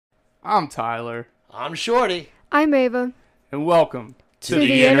I'm Tyler. I'm Shorty. I'm Ava. And welcome to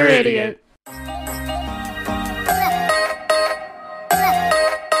the Inner Idiot.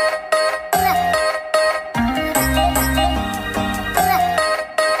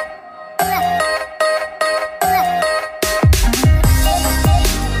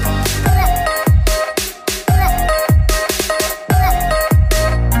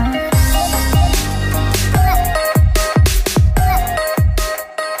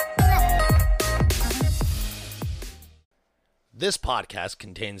 This podcast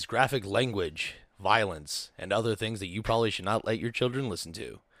contains graphic language, violence, and other things that you probably should not let your children listen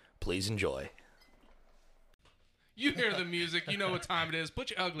to. Please enjoy. You hear the music, you know what time it is. Put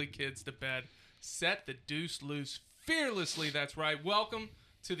your ugly kids to bed. Set the deuce loose fearlessly, that's right. Welcome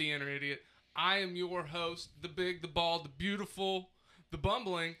to the Inner Idiot. I am your host, the big, the bald, the beautiful, the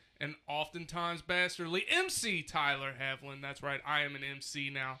bumbling, and oftentimes bastardly MC Tyler Havlin. That's right, I am an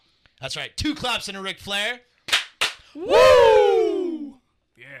MC now. That's right. 2 claps and a Ric Flair. Woo!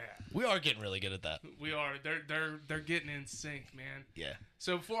 Yeah. We are getting really good at that. We are. They're getting in sync, man. Yeah.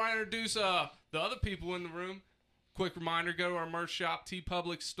 So before I introduce the other people in the room, quick reminder, go to our merch shop,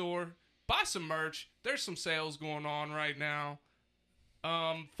 TeePublic store. Buy some merch. There's some sales going on right now.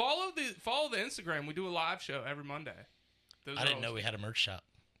 Follow the Instagram. We do a live show every Monday. I didn't know we had a merch shop.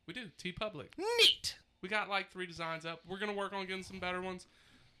 We do. TeePublic. Neat. We got like 3 designs up. We're going to work on getting some better ones.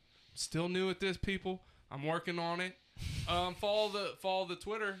 Still new at this, people. I'm working on it. Follow the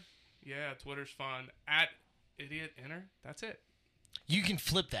Twitter. Yeah, Twitter's fun. @IdiotInner. That's it. You can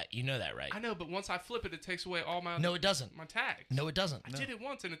flip that. You know that, right? I know, but once I flip it, it takes away all my No, it doesn't. my tags. No, it doesn't. I did it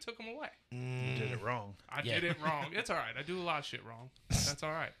once and it took them away. You did it wrong. I did it wrong. It's all right. I do a lot of shit wrong. That's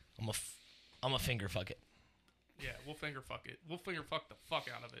all right. I'm a finger fuck it. Yeah, we'll finger fuck it. We'll finger fuck the fuck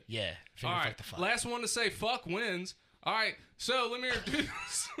out of it. Yeah, finger all fuck right. the fuck. Last one to say fuck wins. All right, so let me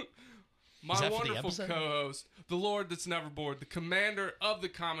introduce my wonderful co-host, the Lord that's never bored, the commander of the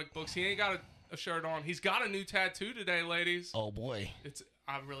comic books. He ain't got a shirt on. He's got a new tattoo today, ladies. Oh, boy.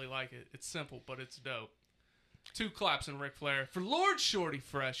 I really like it. It's simple, but it's dope. 2 claps and Ric Flair for Lord Shorty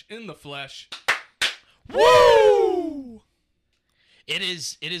Fresh in the flesh. Woo! It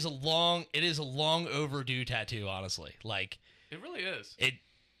is a long overdue tattoo, honestly. Like, It really is.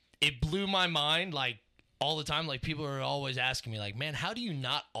 It blew my mind, like, all the time. Like, people are always asking me, like, man, how do you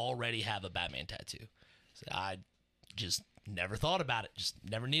not already have a Batman tattoo? So I just never thought about it. Just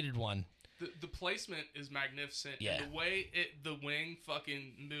never needed one. The placement is magnificent. Yeah. And the way the wing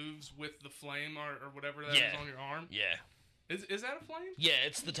fucking moves with the flame or whatever that is on your arm. Yeah. Is that a flame? Yeah,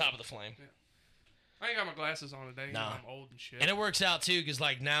 it's the top of the flame. Yeah. I ain't got my glasses on today. Nah. I'm old and shit. And it works out, too, because,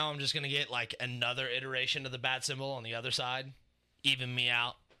 like, now I'm just going to get, like, another iteration of the bat symbol on the other side. Even me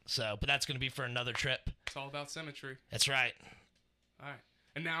out. So, but that's going to be for another trip. It's all about symmetry. That's right. All right.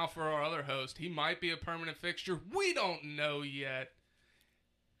 And now for our other host. He might be a permanent fixture. We don't know yet.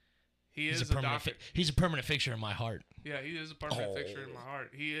 He's a doctor. He's a permanent fixture in my heart. Yeah, he is a permanent fixture in my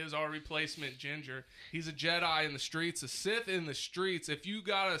heart. He is our replacement Ginger. He's a Jedi in the streets, a Sith in the streets. If you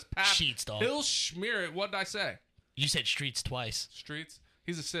got a pap, Sheets, dog. he'll smear it. What did I say? You said streets twice. Streets.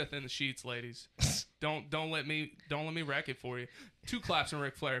 He's a Sith in the sheets, ladies. don't let me wreck it for you. 2 claps and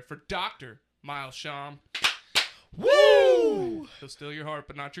Ric Flair for Dr. Miles Sham. Woo! He'll steal your heart,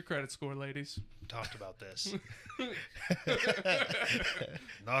 but not your credit score, ladies. We talked about this.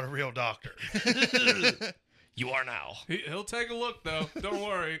 Not a real doctor. You are now. He'll take a look, though. Don't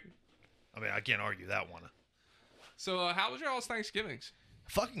worry. I mean, I can't argue that one. So, how was your all's Thanksgivings?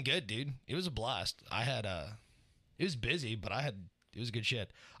 Fucking good, dude. It was a blast. I had it was busy, but it was good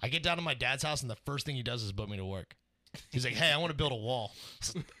shit. I get down to my dad's house, and the first thing he does is book me to work. He's like, "Hey, I want to build a wall."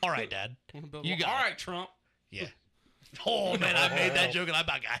 All right, Dad. You got all it. right, Trump. Yeah. Oh man, I made that joke and I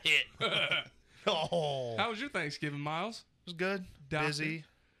about got hit. Oh. How was your Thanksgiving, Miles? It was good. Doctor? Busy.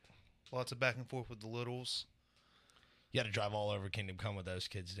 Lots of back and forth with the littles. You had to drive all over Kingdom Come with those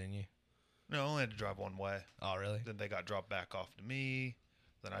kids, didn't you? No, I only had to drive one way. Oh, really? Then they got dropped back off to me.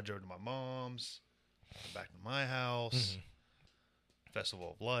 Then I drove to my mom's. Back to my house. Mm-hmm.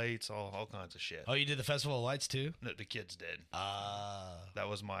 Festival of Lights. All kinds of shit. Oh, you did the Festival of Lights too? No, the kids did. Ah. That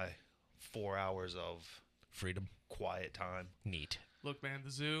was my 4 hours of Freedom. quiet time. Neat. Look, man,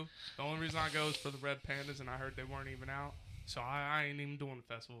 the zoo, the only reason I go is for the red pandas, and I heard they weren't even out. So I ain't even doing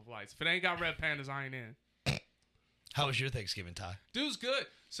the Festival of Lights. If it ain't got red pandas, I ain't in. How was your Thanksgiving, Ty? Dude, it was good.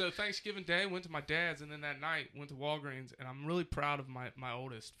 So Thanksgiving Day, went to my dad's, and then that night went to Walgreens, and I'm really proud of my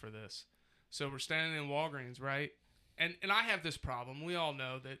oldest for this. So we're standing in Walgreens, right? And I have this problem. We all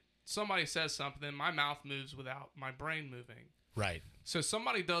know that somebody says something, my mouth moves without my brain moving. Right. So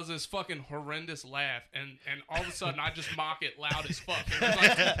somebody does this fucking horrendous laugh, and all of a sudden I just mock it loud as fuck. And there's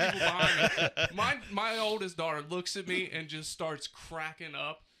like two people behind me. My oldest daughter looks at me and just starts cracking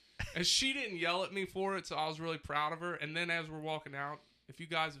up. And she didn't yell at me for it, so I was really proud of her. And then as we're walking out, if you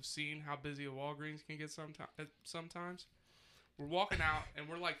guys have seen how busy a Walgreens can get sometimes, we're walking out and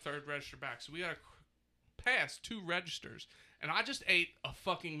we're like third register back. So we got to pass 2 registers. And I just ate a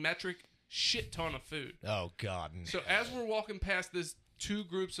fucking metric shit ton of food. Oh, God. So as we're walking past this 2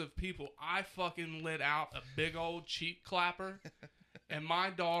 groups of people, I fucking let out a big old cheek clapper, and my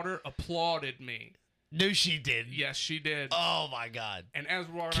daughter applauded me. No, she didn't. Yes, she did. Oh, my God. And as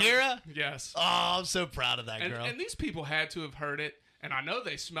we're walking Kira? out, yes. Oh, I'm so proud of that girl. And these people had to have heard it, and I know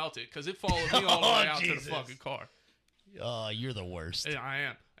they smelt it because it followed me all the way out to the fucking car. Oh, you're the worst. Yeah, I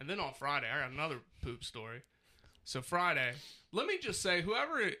am. And then on Friday, I got another poop story. So Friday, let me just say,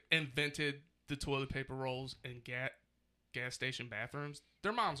 whoever invented the toilet paper rolls in gas station bathrooms,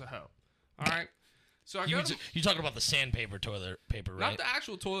 their mom's a hoe. All right? So I You're talking about the sandpaper toilet paper, right? not the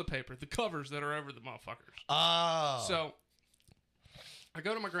actual toilet paper, the covers that are over the motherfuckers. Oh. So I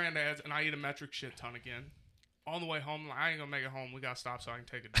go to my granddad's and I eat a metric shit ton again. On the way home, like, I ain't gonna make it home. We gotta stop so I can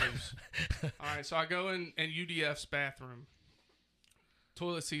take a deuce. All right, so I go in UDF's bathroom.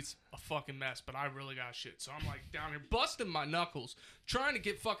 Toilet seat's a fucking mess, but I really got shit. So I'm like down here busting my knuckles, trying to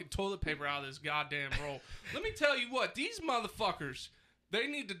get fucking toilet paper out of this goddamn roll. Let me tell you what, these motherfuckers, they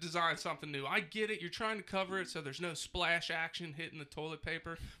need to design something new. I get it, you're trying to cover it so there's no splash action hitting the toilet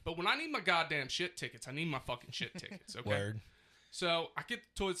paper. But when I need my goddamn shit tickets, I need my fucking shit tickets, okay? Word. So I get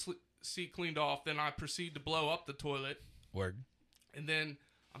the toilet seat cleaned off, then I proceed to blow up the toilet. Word. And then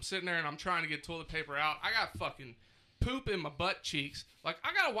I'm sitting there and I'm trying to get toilet paper out. I got fucking poop in my butt cheeks. Like,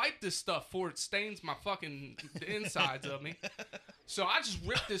 I gotta wipe this stuff before it stains my fucking the insides of me. So I just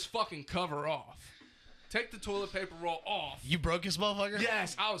ripped this fucking cover off. Take the toilet paper roll off. You broke this motherfucker?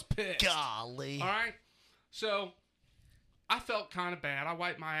 Yes, I was pissed. Golly. All right. So I felt kind of bad. I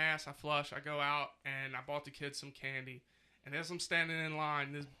wiped my ass. I flush. I go out and I bought the kids some candy. And as I'm standing in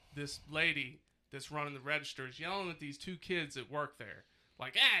line, this lady that's running the register is yelling at these 2 kids that work there.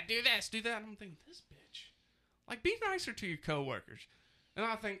 Like, do this, do that. And I'm thinking, this bitch. Like, be nicer to your coworkers. And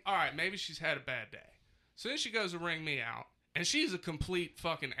I think, all right, maybe she's had a bad day. So then she goes to ring me out. And she's a complete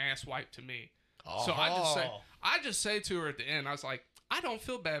fucking asswipe to me. Oh. So I just say to her at the end, I was like, I don't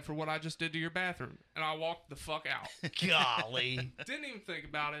feel bad for what I just did to your bathroom. And I walked the fuck out. Golly. Didn't even think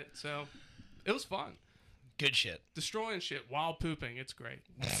about it. So it was fun. Good shit. Destroying shit while pooping. It's great.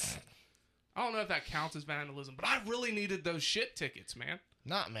 I don't know if that counts as vandalism, but I really needed those shit tickets, man.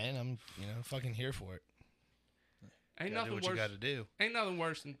 Not, man. I'm, fucking here for it. Ain't Gotta do nothing what worse. you gotta do. Ain't nothing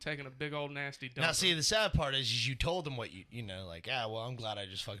worse than taking a big old nasty dump. Now, see, the sad part is you told them what like, well, I'm glad I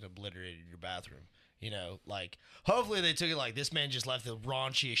just fucking obliterated your bathroom. Like, hopefully they took it like, this man just left the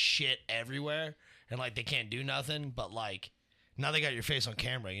raunchiest shit everywhere, and, like, they can't do nothing, but, like, now they got your face on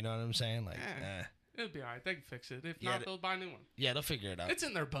camera, you know what I'm saying? Like, It'll be all right. They can fix it. If Yeah, not, they'll buy a new one. Yeah, they'll figure it out. It's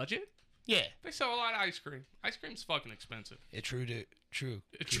in their budget. Yeah. They sell a lot of ice cream. Ice cream's fucking expensive. True. True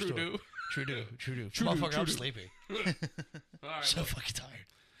story. do. True do. True Motherfucker, do. I'm sleeping. All right. So fucking tired.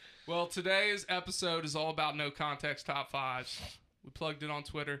 Well, today's episode is all about no context top fives. We plugged it on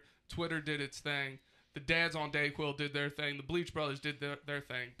Twitter. Twitter did its thing. The dads on Dayquil did their thing. The Bleach Brothers did their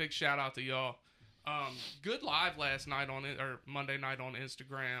thing. Big shout out to y'all. Good live last night or Monday night on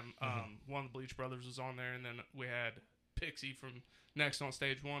Instagram. One of the Bleach Brothers was on there, and then we had Pixie from Next on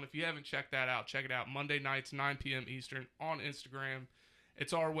Stage 1. If you haven't checked that out, check it out. Monday nights, 9 p.m. Eastern on Instagram.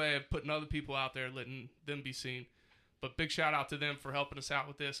 It's our way of putting other people out there, letting them be seen. But big shout out to them for helping us out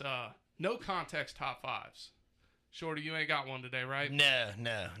with this. No context top fives. Shorty, you ain't got one today, right? No.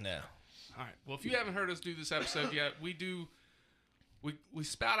 All right. Well, if you haven't heard us do this episode yet, we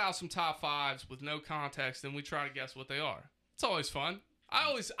spout out some top fives with no context, and we try to guess what they are. It's always fun. I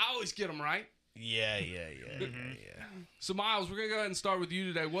always get them right. Yeah. So, Miles, we're gonna go ahead and start with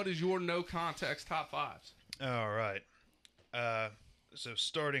you today. What is your no context top fives? All right. So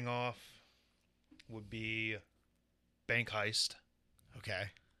starting off would be bank heist. Okay.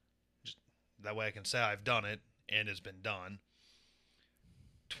 That way I can say I've done it and it's been done.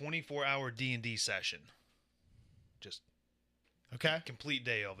 24-hour D&D session. Just Okay. complete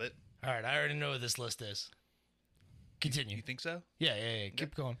day of it. All right. I already know what this list is. Continue. You think so? Yeah.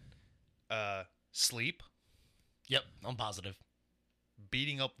 Keep going. Sleep. Yep. I'm positive.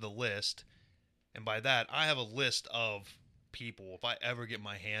 Beating up the list. And by that, I have a list of people, if I ever get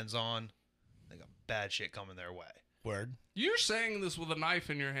my hands on, they got bad shit coming their way. Word. You're saying this with a knife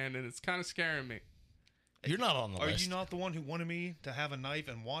in your hand, and it's kind of scaring me. You're not on the Are list. you not the one who wanted me to have a knife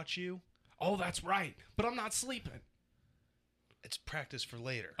and watch you? Oh, that's right. But I'm not sleeping. It's practice for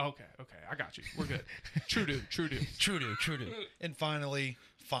later. Okay, I got you. We're good. True dude. True dude. And finally,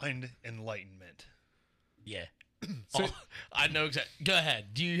 find enlightenment. Yeah. So- I know exactly. Go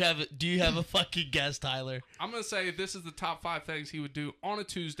ahead. Do you have a fucking guess, Tyler? I'm going to say this is the top 5 things he would do on a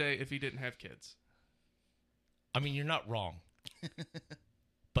Tuesday if he didn't have kids. I mean, you're not wrong.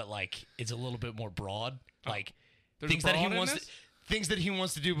 But like it's a little bit more broad. Like There's things a that he broad in wants this? things that he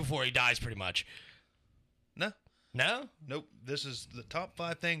wants to do before he dies pretty much. No. No? Nope. This is the top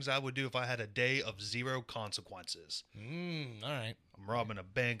 5 things I would do if I had a day of 0 consequences. All right. I'm robbing a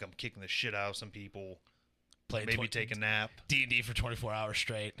bank. I'm kicking the shit out of some people. Playing Maybe take a nap. D&D for 24 hours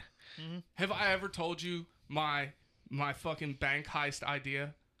straight. Have I ever told you my fucking bank heist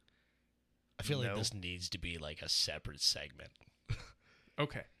idea? I feel like No. this needs to be like a separate segment.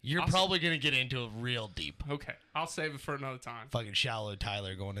 Okay. You're I'll probably going to get into it real deep. Okay. I'll save it for another time. Fucking shallow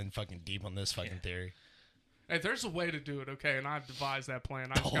Tyler going in fucking deep on this fucking theory. Hey, there's a way to do it, okay? And I've devised that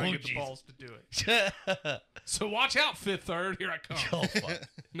plan. I just got to Oh, get the Jesus. balls to do it. So watch out, Fifth Third. Here I come. Oh, fuck.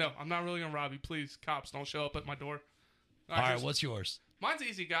 No, I'm not really going to rob you. Please, cops, don't show up at my door. All right, here's- what's yours? Mine's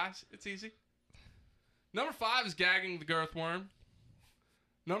easy, guys. It's easy. Number 5 is gagging the girth worm.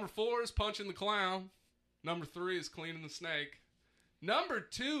 Number 4 is punching the clown. Number 3 is cleaning the snake. Number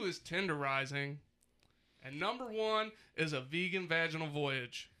 2 is tenderizing. And number 1 is a vegan vaginal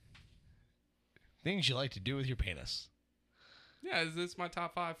voyage. Things you like to do with your penis. Yeah, it's my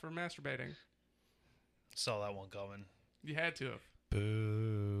top 5 for masturbating. Saw that one coming. You had to have.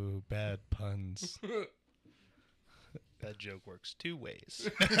 Boo, bad puns. That joke works 2 ways.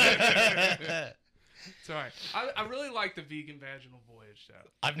 Sorry. I really like the vegan vaginal voyage, though.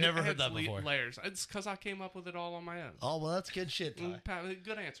 I've never It heard has that before. Layers. It's because I came up with it all on my own. Oh, well, that's good shit, Ty.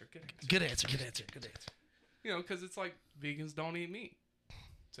 Good answer. Good answer. You know, because it's like vegans don't eat meat.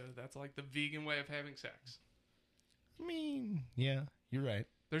 So that's like the vegan way of having sex. I mean, yeah, you're right.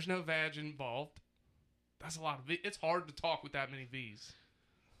 There's no vag involved. That's a lot of V. It's hard to talk with that many V's.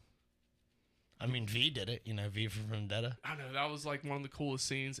 I mean, V did it. You know, V for Vendetta. I know, that was like one of the coolest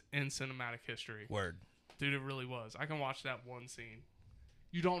scenes in cinematic history. Word. Dude, it really was. I can watch that one scene.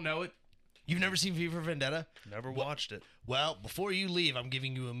 You don't know it? You've never seen V for Vendetta? Never watched it. Well, before you leave, I'm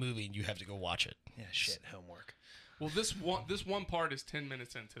giving you a movie and you have to go watch it. Yeah, shit, homework. Well, this one part is 10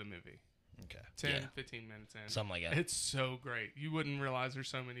 minutes into the movie. Okay. 10, Yeah. 15 minutes in. Something like that. It's so great. You wouldn't realize there's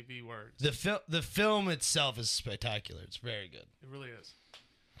so many V words. The film itself is spectacular. It's very good. It really is.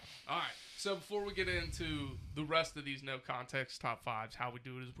 All right. So before we get into the rest of these no context top 5s, how we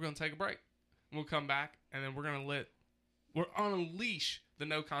do it is we're going to take a break. We'll come back, and then we're going to unleash the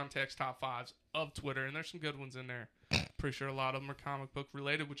no context top 5s of Twitter, and there's some good ones in there. Pretty sure a lot of them are comic book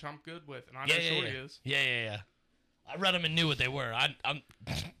related, which I'm good with, and I know Shorty is. Yeah. I read them and knew what they were. I'm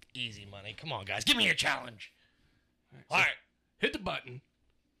easy money. Come on, guys. Give me a challenge. All right. Hit the button.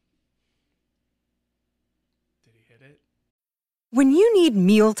 Did he hit it? When you need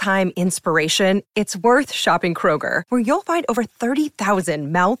mealtime inspiration, it's worth shopping Kroger, where you'll find over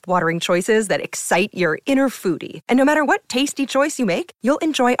 30,000 mouth-watering choices that excite your inner foodie. And no matter what tasty choice you make, you'll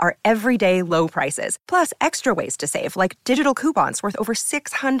enjoy our everyday low prices, plus extra ways to save, like digital coupons worth over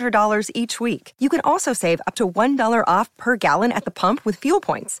 $600 each week. You can also save up to $1 off per gallon at the pump with fuel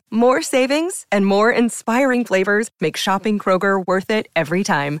points. More savings and more inspiring flavors make shopping Kroger worth it every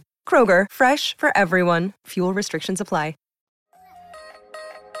time. Kroger, fresh for everyone. Fuel restrictions apply.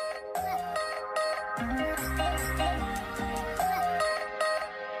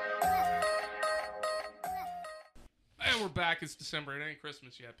 And we're back. It's December. It ain't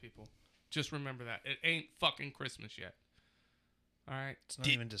Christmas yet, people. Just remember that. It ain't fucking Christmas yet. All right? It's not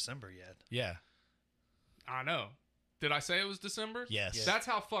even December yet. Yeah. I know. Did I say it was December? Yes. That's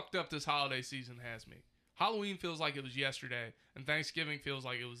how fucked up this holiday season has me. Halloween feels like it was yesterday, and Thanksgiving feels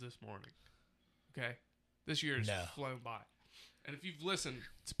like it was this morning. Okay? This year has No. flown by. And if you've listened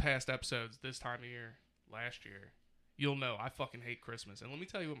to past episodes this time of year, last year, you'll know I fucking hate Christmas. And let me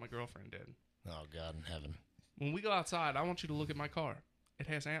tell you what my girlfriend did. Oh, God in heaven. When we go outside, I want you to look at my car. It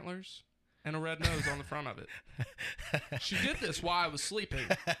has antlers and a red nose on the front of it. She did this while I was sleeping.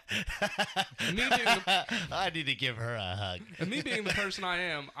 And me being the, I need to give her a hug. and me being the person I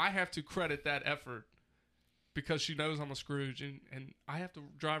am, I have to credit that effort because she knows I'm a Scrooge, and I have to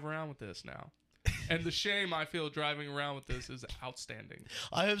drive around with this now. And the shame I feel driving around with this is outstanding.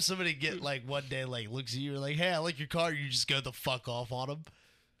 I hope somebody get like one day like looks at you and like, hey, I like your car. You just go the fuck off on them.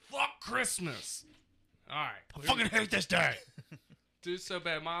 Fuck Christmas. All right. I fucking hate this day. Dude, it's so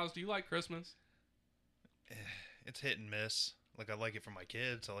bad. Miles, do you like Christmas? It's hit and miss. Like, I like it for my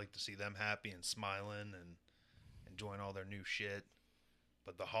kids. I like to see them happy and smiling and enjoying all their new shit.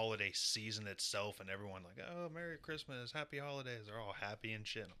 But the holiday season itself and everyone like, oh, Merry Christmas, Happy Holidays, they're all happy and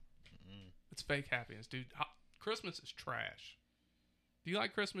shit. It's fake happiness, dude. Christmas is trash. Do you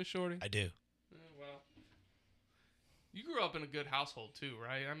like Christmas, Shorty? I do. Well, you grew up in a good household too,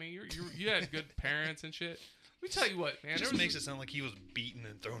 right? I mean, you had good parents and shit. Let me tell you what, man. It just makes it sound like he was beaten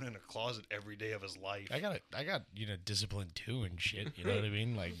and thrown in a closet every day of his life. I got discipline too and shit. You know what I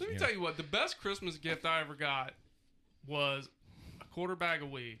mean? Like, Let me tell you what. The best Christmas gift I ever got was a quarter bag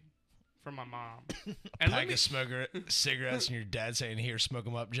of weed from my mom. And pack of cigarettes, and your dad saying, "Here, smoke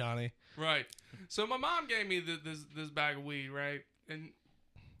them up, Johnny." Right. So my mom gave me this bag of weed, right? And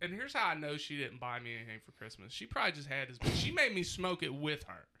here's how I know she didn't buy me anything for Christmas. She probably just had this, but she made me smoke it with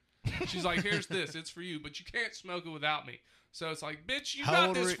her. She's like, "Here's this. It's for you, but you can't smoke it without me." So it's like, "Bitch, you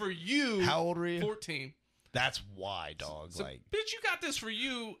got this for you." How old were you? 14. That's why, dog. So, like, bitch, you got this for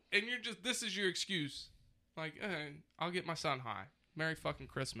you, and you're just, this is your excuse. Like, I'll get my son high. Merry fucking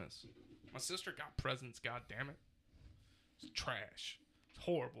Christmas. My sister got presents, god damn it. It's trash. It's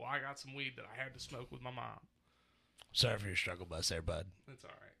horrible. I got some weed that I had to smoke with my mom. sorry for your struggle bus there, bud. It's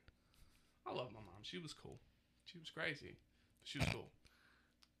all right. I love my mom. She was cool. She was crazy. She was cool.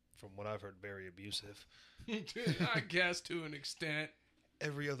 From what I've heard, very abusive. I guess to an extent.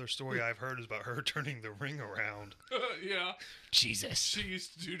 Every other story I've heard is about her turning the ring around. Yeah. Jesus. She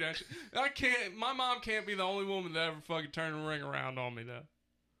used to do that shit. My mom can't be the only woman that ever fucking turned the ring around on me, though.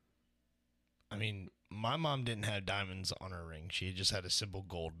 I mean, my mom didn't have diamonds on her ring. She just had a simple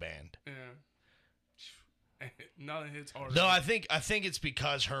gold band. Yeah. Nothing hits harder. No, I think it's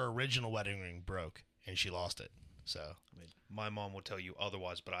because her original wedding ring broke and she lost it. So, I mean, my mom will tell you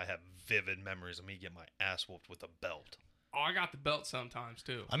otherwise, but I have vivid memories of me getting my ass whooped with a belt. Oh, I got the belt sometimes,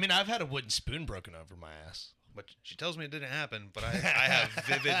 too. I mean, I've had a wooden spoon broken over my ass. But she tells me it didn't happen, but I have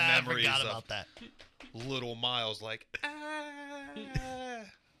vivid memories I forgot of about that. little Miles like, ah.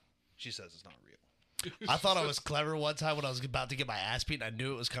 She says it's not real. I thought I was clever one time when I was about to get my ass beat and I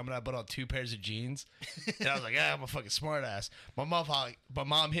knew it was coming. I put on 2 pairs of jeans. And I was like, I'm a fucking smart ass. My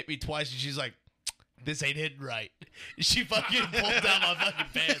mom hit me twice and she's like, this ain't hidden right. She fucking pulled down my fucking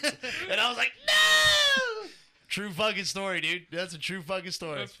pants. And I was like, no! True fucking story, dude. That's a true fucking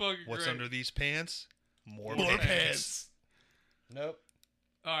story. That's fucking What's great. under these pants? More pants. Nope.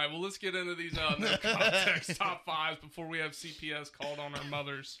 All right, well, let's get into these no context top 5s before we have CPS called on our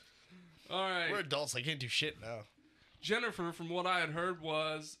mothers. All right. We're adults. I can't do shit now. Jennifer, from what I had heard,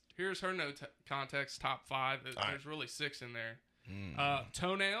 here's her no context top 5. There's really 6 in there.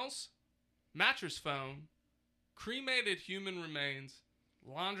 Toenails, mattress foam, cremated human remains,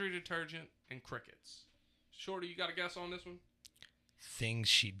 laundry detergent, and crickets. Shorty, you got a guess on this one? Things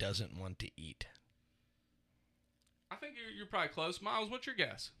she doesn't want to eat. I think you're probably close. Miles, what's your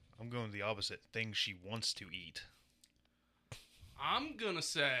guess? I'm going the opposite. Things she wants to eat. I'm going to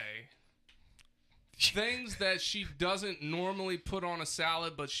say things that she doesn't normally put on a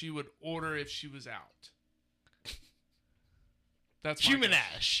salad, but she would order if she was out. That's my Human guess.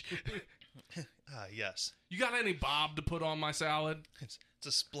 ash. Yes. You got any Bob to put on my salad? It's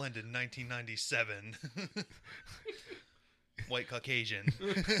a splendid 1997. White Caucasian.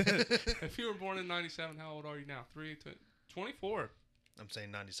 If you were born in 97, how old are you now? 24. I'm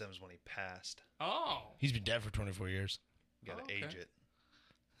saying 97 is when he passed. Oh. He's been dead for 24 years. Gotta Okay. age it.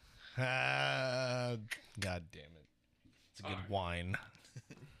 God damn it. It's a good Alright. wine.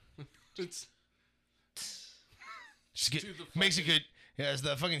 It's Just get, Dude, the makes it good. Yeah,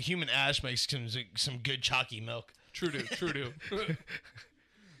 the fucking human ash makes some good chalky milk. true do.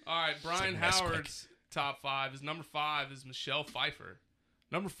 All right, Brian like Nesquik. Howard's top 5 is number 5 is Michelle Pfeiffer.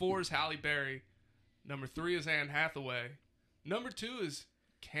 Number 4 is Halle Berry. Number 3 is Anne Hathaway. Number 2 is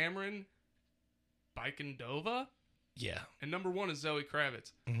Cameron Bikendova. Yeah. And number 1 is Zoe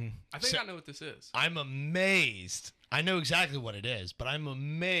Kravitz. Mm-hmm. I think So- I know what this is. I'm amazed. I know exactly what it is, but I'm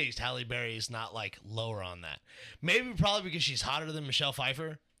amazed Halle Berry is not like lower on that. Maybe probably because she's hotter than Michelle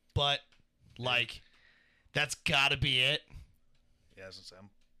Pfeiffer, but like that's got to be it. Yeah, I was gonna say, I'm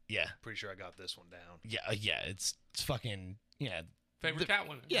Yeah. pretty sure I got this one down. Yeah, it's fucking Favorite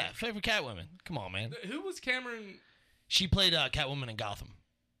Catwoman. Yeah, favorite Catwoman. Come on, man. Who was Cameron? She played Catwoman in Gotham.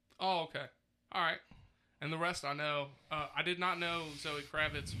 Oh, okay. All right. And the rest I know. I did not know Zoe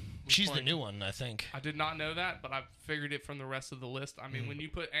Kravitz. She's the playing- new one, I think. I did not know that, but I figured it from the rest of the list. I mean, when you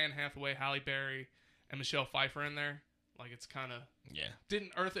put Anne Hathaway, Halle Berry, and Michelle Pfeiffer in there, like it's kind of Yeah.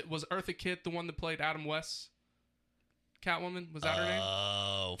 was Eartha Kitt the one that played Adam West's Catwoman? Was that her name?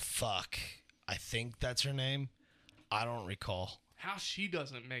 Oh, fuck. I think that's her name. I don't recall. How she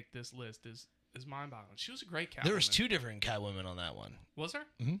doesn't make this list is mind-boggling. She was a great Catwoman. There was 2 different Catwomen on that one. Was there?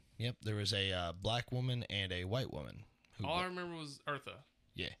 Mm-hmm. Yep, there was a black woman and a white woman. All I remember was Eartha.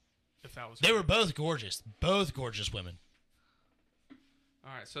 Yeah. If that was They her. were both gorgeous. Both gorgeous women.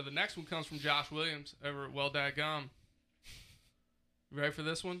 All right, so the next one comes from Josh Williams over at Well Dad Gum. You ready for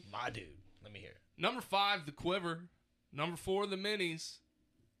this one? My dude. Let me hear it. Number 5, the Quiver. Number 4, the Minis.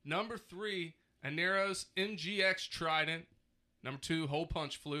 Number 3, Anero's MGX Trident. Number 2, Hole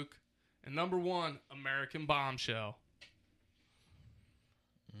Punch Fluke. And number 1, American Bombshell.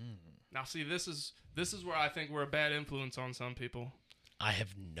 Now, see, this is where I think we're a bad influence on some people. I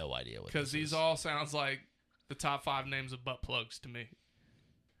have no idea what Because this these is. all sounds like the top 5 names of butt plugs to me.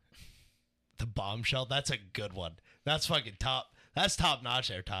 The Bombshell? That's a good one. That's fucking top. That's top notch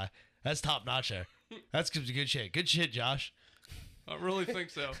there, Ty. That's top notch there. That's good shit. Good shit, Josh. I really think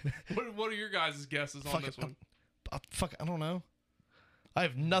so. What are your guys' guesses on this one? I don't know. I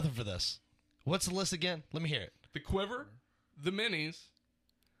have nothing for this. What's the list again? Let me hear it. The Quiver, the Minis,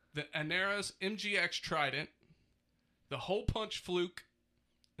 the Anero's MGX Trident, the Hole Punch Fluke,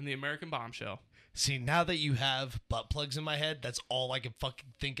 and the American Bombshell. See, now that you have butt plugs in my head, that's all I can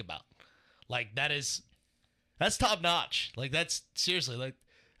fucking think about. Like, that's top notch. Like, that's seriously, like,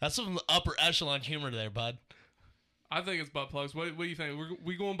 that's some upper echelon humor there, bud. I think it's butt plugs. What do you think?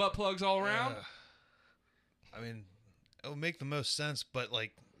 We going butt plugs all around? I mean, it would make the most sense, but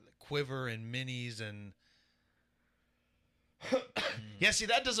like Quiver and Minis and Yeah, see,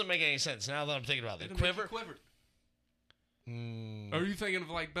 that doesn't make any sense now that I'm thinking about it. It'll make you Quiver? quiver. Mm, Or are you thinking of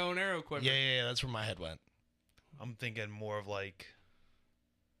like bow and arrow quiver? yeah, that's where my head went. I'm thinking more of like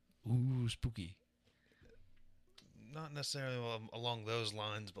Ooh, spooky. not necessarily along those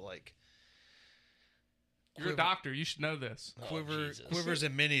lines, but like You're a doctor. You should know this. Oh, Jesus. Quivers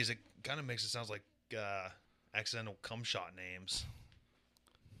and Minis. It kind of makes it sound like accidental cum shot names.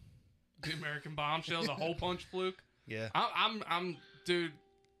 The American Bombshell, the Hole Punch Fluke. Yeah. I'm dude.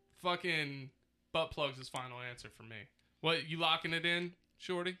 Fucking butt plugs is final answer for me. What, you locking it in,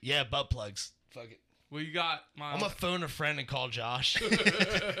 Shorty? Yeah, butt plugs. Fuck it. Well, you got my. I'm gonna phone a friend and call Josh.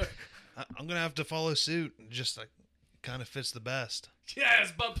 I'm gonna have to follow suit. Just like kind of fits the best.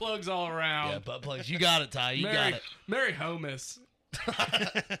 Yes, butt plugs all around. Yeah, butt plugs. You got it, Ty. You got it. Mary Homus. Well,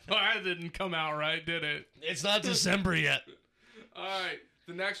 that didn't come out right, did it? It's not December yet. All right.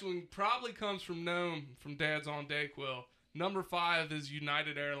 The next one probably comes from Gnome from Dad's on Dayquil. Number 5 is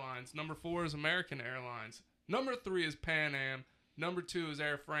United Airlines. Number 4 is American Airlines. Number 3 is Pan Am. Number 2 is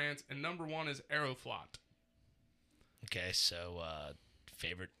Air France. And number 1 is Aeroflot. Okay, so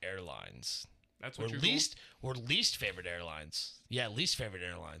favorite airlines. That's Or what you're least favorite airlines. Yeah, least favorite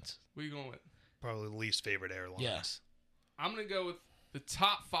airlines. What are you going with? Probably the least favorite airlines. Yeah. I'm going to go with the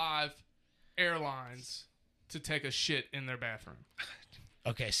top 5 airlines to take a shit in their bathroom.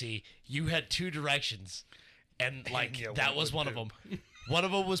 Okay, see, you had two directions, and like Yeah, that one was was one of poop. them. One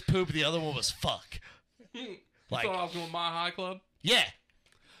of them was poop. The other one was fuck. Like, Thought I was going to Mile High Club? yeah,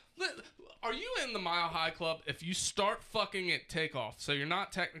 Are you in the Mile High Club if you start fucking at takeoff, so you're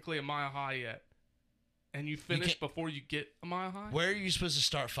not technically a mile high yet, and you finish can't- before you get a mile high? where are you supposed to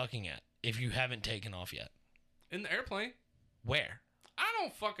start fucking at if you haven't taken off yet? In the airplane? Where? I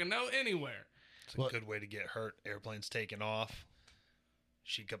don't fucking know anywhere. It's a Well- good way to get hurt. Airplane's taking off.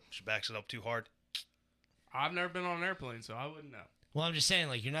 She backs it up too hard. I've never been on an airplane, so I wouldn't know. Well, I'm just saying,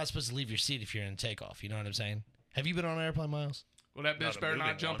 like, you're not supposed to leave your seat if you're in takeoff. You know what I'm saying? Have you been on an airplane, Miles? Well, that Not bitch a better not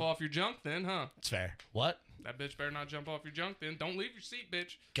moving jump one. off your junk then, huh? It's fair. What? That bitch better not jump off your junk then. Don't leave your seat,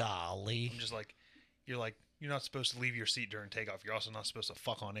 bitch. Golly. I'm just like, you're not supposed to leave your seat during takeoff. You're also not supposed to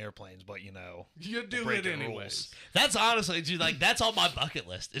fuck on airplanes, but you know. You do it breaking anyways. rules. That's honestly, dude, like, that's on my bucket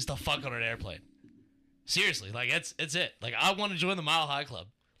list, is to fuck on an airplane. Seriously, like, it's it. Like, I want to join the Mile High Club.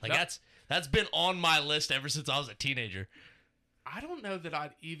 Like, Yep. that's been on my list ever since I was a teenager. I don't know that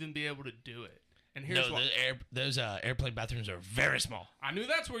I'd even be able to do it. And here's No, why. those airplane bathrooms are very small. I knew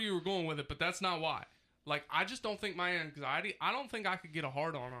that's where you were going with it, but that's not why. Like, I just don't think my anxiety, I don't think I could get a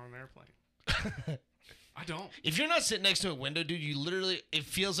hard on an airplane. I don't. If you're not sitting next to a window, dude, you literally, it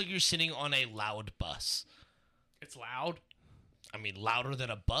feels like you're sitting on a loud bus. It's loud. I mean, louder than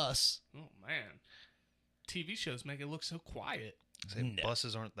a bus. Oh, man. TV shows make it look so quiet. Say No.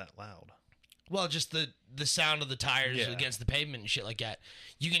 buses aren't that loud. Well, just the sound of the tires Yeah. against the pavement and shit like that.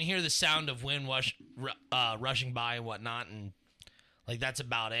 You can hear the sound of wind rushing by and whatnot, and like that's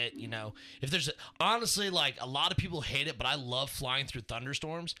about it. You know, if there's honestly like a lot of people hate it, but I love flying through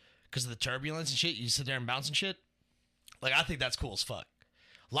thunderstorms because of the turbulence and shit. You sit there and bounce and shit. Like I think that's cool as fuck.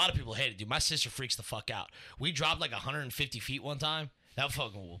 A lot of people hate it, dude. My sister freaks the fuck out. We dropped like 150 feet one time. That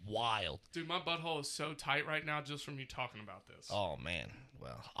fucking was wild. Dude, my butthole is so tight right now just from you talking about this. Oh man.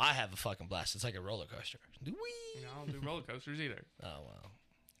 Well, I have a fucking blast. It's like a roller coaster. Whee! You know, I don't do roller coasters either. Oh well.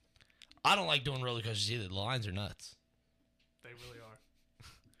 I don't like doing roller coasters either. The lines are nuts. They really are.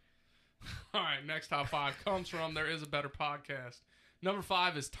 All right, next top 5 comes from There Is a Better Podcast. Number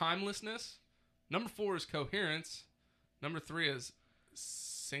 5 is timelessness. Number 4 is coherence. Number 3 is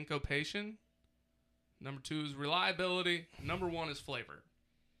syncopation. Number 2 is reliability. Number 1 is flavor.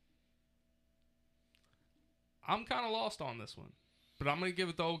 I'm kind of lost on this one, but I'm going to give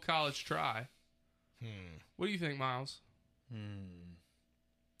it the old college try. What do you think, Miles?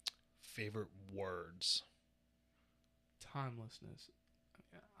 Favorite words? Timelessness.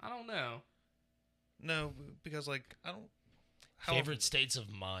 I don't know. No, because like I don't. Favorite states of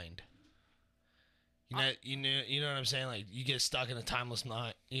mind. You know what I'm saying? Like you get stuck in a timeless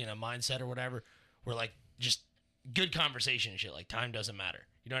mindset or whatever, where like just good conversation and shit. Like time doesn't matter.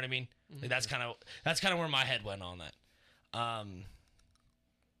 You know what I mean? Like, that's kind of where my head went on that. I'm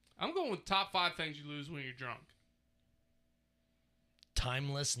going with top 5 things you lose when you're drunk.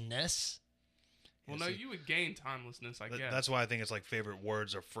 Timelessness. Well, no, you would gain timelessness, I guess. That's why I think it's like favorite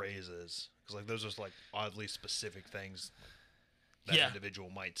words or phrases, because like those are like oddly specific things that an individual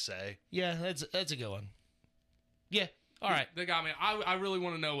might say. Yeah, that's a good one. Yeah. All right. They got me. I really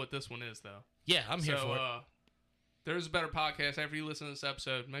want to know what this one is, though. Yeah, I'm here for it. There's a Better Podcast. After you listen to this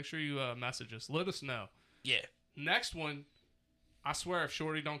episode, make sure you message us. Let us know. Yeah. Next one, I swear if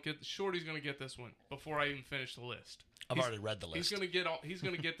Shorty's going to get this one before I even finish the list. I've already read the list. He's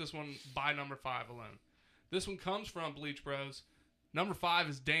going to get this one by number 5 alone. This one comes from Bleach Bros. Number 5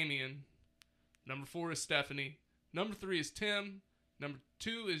 is Damien. Number 4 is Stephanie. Number 3 is Tim. Number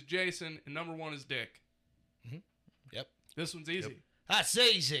 2 is Jason. And number 1 is Dick. Mm-hmm. Yep. This one's easy. Yep. That's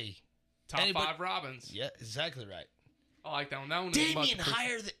easy. Top 5 Robins. Yeah, exactly right. I like that one. That one Damien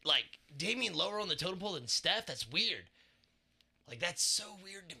Damien lower on the totem pole than Steph? That's weird. Like, that's so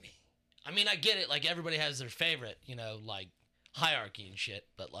weird to me. I mean, I get it. Like, everybody has their favorite, like, hierarchy and shit.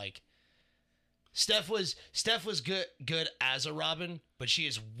 But, like, Steph was good as a Robin, but she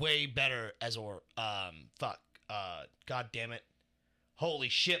is way better as God damn it. Holy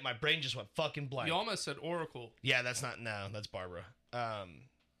shit, my brain just went fucking blank. You almost said Oracle. Yeah, that's Barbara.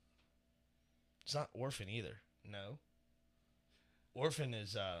 It's not Orphan either. No. Orphan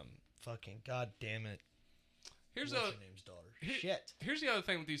is, fucking, God damn it. What's her name's daughter? Shit. Here's the other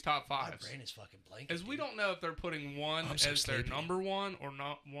thing with these top 5s. My brain is fucking blank. Is we don't know if they're putting one as their number 1 or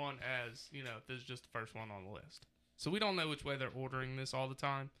not one as, this is just the first one on the list. So we don't know which way they're ordering this all the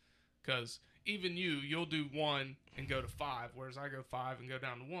time. Because even you'll do 1 and go to 5, whereas I go 5 and go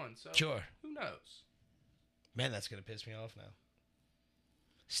down to 1. So sure. Who knows? Man, that's going to piss me off now.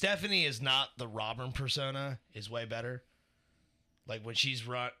 Stephanie is not the Robin persona, is way better. Like when she's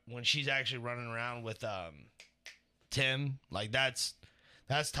actually running around with Tim, like that's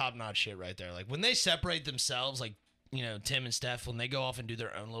top notch shit right there. Like when they separate themselves, like Tim and Steph, when they go off and do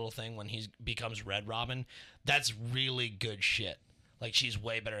their own little thing when he becomes Red Robin, that's really good shit. Like she's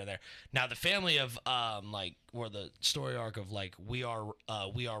way better in there. Now the family of or the story arc of like we are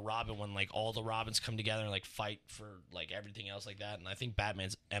Robin, when like all the Robins come together and like fight for like everything else like that. And I think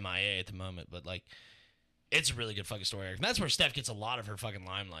Batman's MIA at the moment, but like it's a really good fucking story arc. And that's where Steph gets a lot of her fucking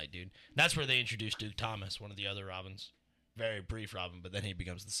limelight, dude. That's where they introduce Duke Thomas, one of the other Robins. Very brief Robin, but then he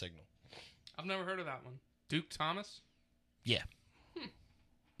becomes the Signal. I've never heard of that one. Duke Thomas? Yeah.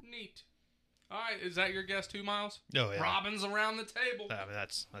 Neat. All right, is that your guess too, Miles? Oh, yeah. Robins around the table. I mean,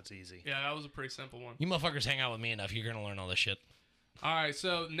 that's easy. Yeah, that was a pretty simple one. You motherfuckers hang out with me enough, you're going to learn all this shit. All right,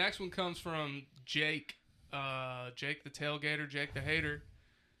 so next one comes from Jake. Jake the Tailgater, Jake the Hater.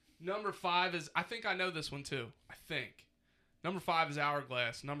 Number 5 is, I think I know this one too. I think. Number 5 is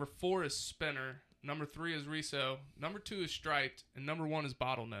Hourglass. Number 4 is Spinner. Number 3 is Riso. Number 2 is Striped. And number 1 is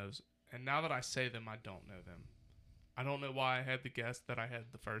Bottlenose. And now that I say them, I don't know them. I don't know why I had the guess that I had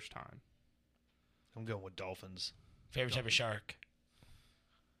the first time. I'm going with dolphins. Favorite type of shark?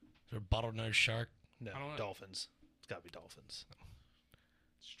 Is there a bottlenose shark? No, I don't know. dolphins. It's got to be dolphins.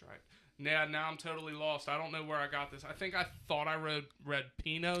 Striped. Yeah, now I'm totally lost. I don't know where I got this. I think I thought I read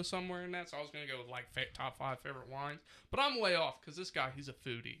Pinot somewhere in that, so I was going to go with like top 5 favorite wines. But I'm way off because this guy, he's a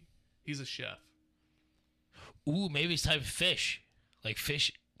foodie. He's a chef. Ooh, maybe it's type of fish. Like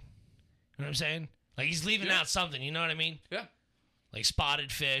fish. You know what I'm saying? Like he's leaving out something, you know what I mean? Yeah. Like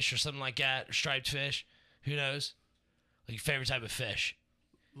spotted fish or something like that, or striped fish. Who knows? Like your favorite type of fish.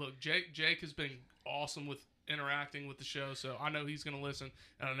 Look, Jake has been awesome with interacting with the show, so I know he's going to listen,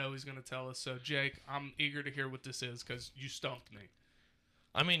 and I know he's going to tell us. So, Jake, I'm eager to hear what this is because you stumped me.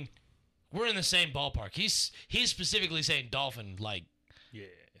 I mean, we're in the same ballpark. He's specifically saying dolphin, like. Yeah.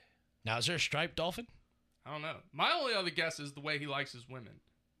 Now, is there a striped dolphin? I don't know. My only other guess is the way he likes his women.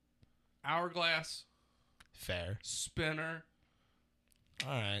 Hourglass. Fair. Spinner.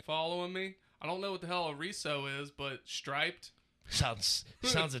 All right. Following me? I don't know what the hell a Riso is, but striped. Sounds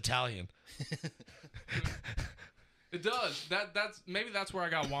Italian. It does. That's where I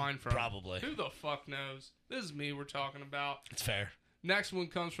got wine from. Probably. Who the fuck knows? This is me we're talking about. It's fair. Next one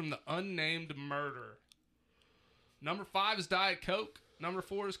comes from the unnamed murder. Number 5 is Diet Coke. Number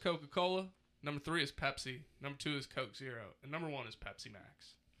 4 is Coca-Cola. Number 3 is Pepsi. Number 2 is Coke Zero. And number 1 is Pepsi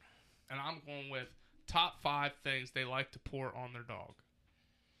Max. And I'm going with top 5 things they like to pour on their dog.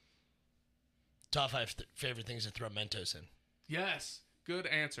 Top 5 favorite things to throw Mentos in. Yes. Good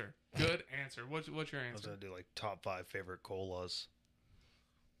answer. Good answer. What's your I was answer? gonna do like top 5 favorite colas.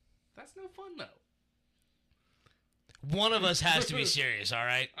 That's no fun, though. One of us has to be serious, all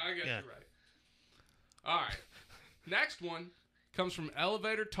right? I guess Yeah. you're right. All right. Next one comes from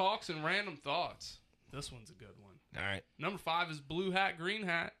Elevator Talks and Random Thoughts. This one's a good one. All right. Number 5 is Blue Hat, Green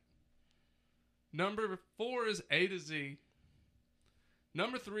Hat. Number 4 is A to Z.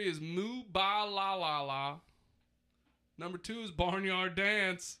 Number 3 is Moo Ba La La La. Number 2 is Barnyard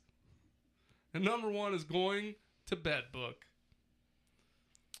Dance. And number 1 is Going to Bed Book.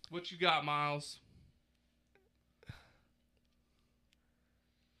 What you got, Miles?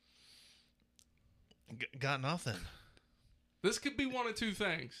 Got nothing. This could be one of two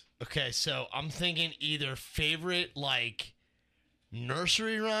things. Okay, so I'm thinking either favorite, like,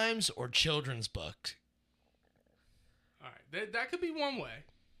 nursery rhymes or children's books. All right. That could be one way.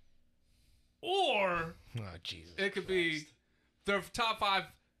 Or Oh, Jesus. it could be their top 5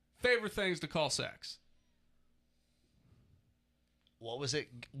 favorite things to call sex. What was it?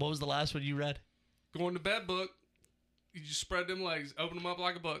 What was the last one you read? Going to Bed Book. You just spread them legs, open them up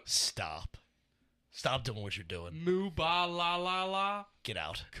like a book. Stop. Stop doing what you're doing. Moo Ba La La La. Get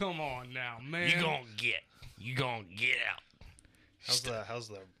out. Come on now, man. You gonna get out. How's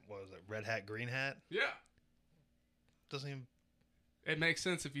the what was it? Red hat, green hat? Yeah. Doesn't even. It makes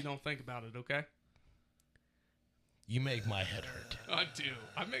sense if you don't think about it, okay? You make my head hurt. I do.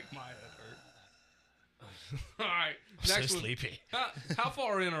 I make my head hurt. All right. I'm Next so one. sleepy. How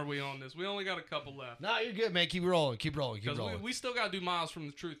far in are we on this? We only got a couple left. No, you're good, man. Keep rolling. Keep rolling. Keep Because rolling. we still got to do Miles from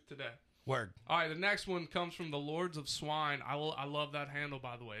the Truth today. Word. All right, the next one comes from the Lords of Swine. I love that handle,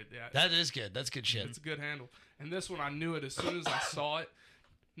 by the way. Yeah, That is good. That's good shit. it's a good handle. And this one, I knew it as soon as I saw it.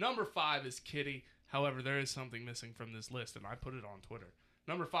 Number 5 is Kitty. However, there is something missing from this list, and I put it on Twitter.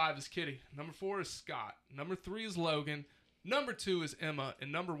 Number 5 is Kitty. Number 4 is Scott. Number 3 is Logan. Number 2 is Emma.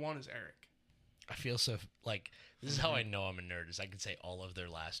 And number 1 is Eric. I feel so, like, this is how I know I'm a nerd, is I can say all of their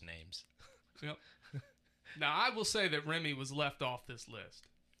last names. Yep. Now, I will say that Remy was left off this list.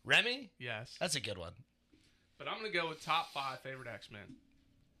 Remy? Yes. That's a good one. But I'm going to go with top 5 favorite X-Men.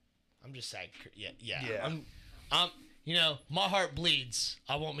 I'm just saying, yeah. Yeah. I'm, you know, my heart bleeds.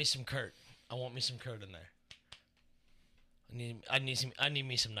 I want me some Kurt. I want me some Kurt in there. I need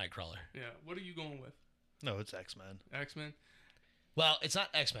me some Nightcrawler. Yeah. What are you going with? No, it's X-Men. X-Men? Well, it's not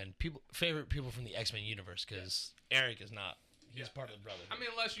X-Men. Favorite people from the X-Men universe, because Eric is not. He's part of the Brotherhood. I mean,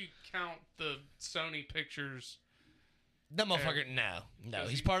 unless you count the Sony Pictures. That motherfucker, no.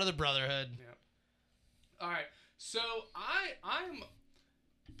 He's part of the Brotherhood. Yeah. All right. So I'm.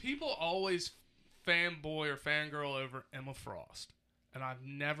 People always fanboy or fangirl over Emma Frost, and I've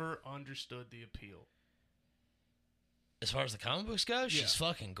never understood the appeal. As far as the comic books go, she's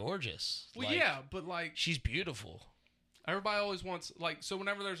fucking gorgeous. Well, Like, yeah, but like she's beautiful. everybody always wants so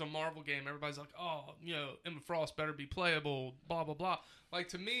whenever there's a Marvel game, everybody's like, oh, Emma Frost better be playable, blah blah blah. Like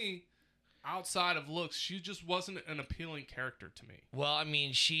to me, outside of looks, she just wasn't an appealing character to me. Well, I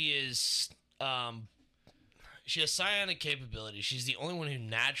mean, she is. She has psionic capability. She's the only one who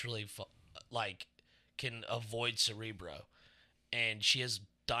naturally, can avoid Cerebro, and she has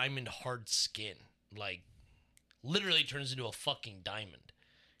diamond hard skin. Like, literally turns into a fucking diamond.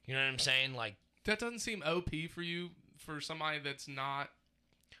 You know what I'm saying? Like, That doesn't seem OP for you, for somebody that's not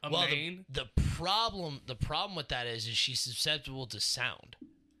a well, main. the problem with that is she's susceptible to sound.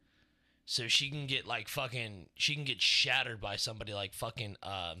 So she can get she can get shattered by somebody like fucking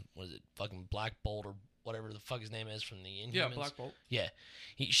what is it, fucking Black Bolt or whatever the fuck his name is from the Inhumans. Yeah, Black Bolt. Yeah,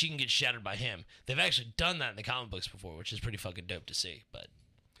 she can get shattered by him. They've actually done that in the comic books before, which is pretty fucking dope to see. But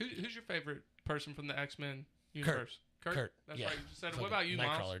Who's your favorite person from the X-Men universe? Kurt. That's Yeah. right. You just said it. Fucking What about you,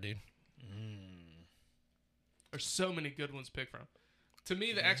 Miles? Nightcrawler, dude. There's so many good ones to pick from. To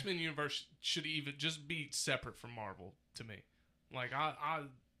me, the X-Men universe should even just be separate from Marvel. To me, like I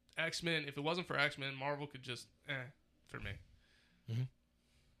X-Men. If it wasn't for X-Men, Marvel could just for me. Mhm.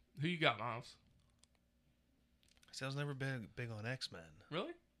 Who you got, Miles? See, I was never big on X-Men.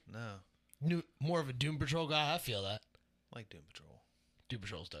 Really? No. More of a Doom Patrol guy. I feel that. I like Doom Patrol. Doom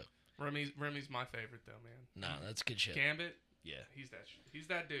Patrol's dope. Remy's my favorite though, man. Nah, that's good shit. Gambit, Yeah. He's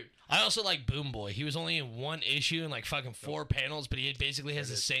that dude. I also like Boom Boy. He was only in one issue and like fucking 4 panels, but he basically has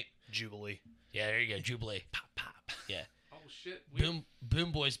the same. Jubilee. Yeah, there you go, Jubilee. Pop, pop. Yeah. Oh shit.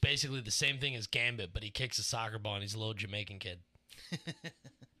 Boom Boy's basically the same thing as Gambit, but he kicks a soccer ball and he's a little Jamaican kid.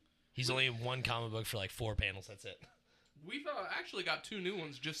 He's only in one comic book for like 4 panels. That's it. We've actually got 2 new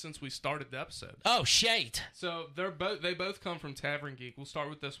ones just since we started the episode. Oh shit! So they both come from Tavern Geek. We'll start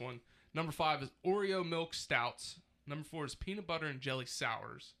with this one. Number 5 is Oreo Milk Stouts. Number 4 is Peanut Butter and Jelly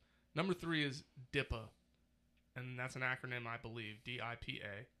Sours. Number 3 is DIPA, and that's an acronym, I believe.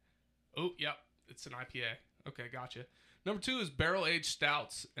 DIPA. Oh, yep, it's an IPA. Okay, gotcha. Number 2 is Barrel Aged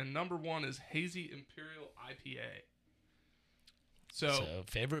Stouts, and number 1 is Hazy Imperial IPA. So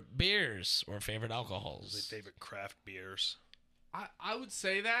favorite beers or favorite alcohols? My favorite craft beers. I would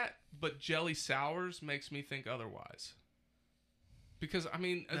say that, but Jelly Sours makes me think otherwise. Because, I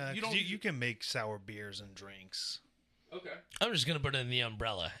mean, you can make sour beers and drinks. Okay. I'm just going to put it in the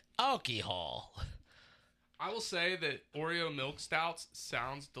umbrella. Alcohol. I will say that Oreo Milk Stouts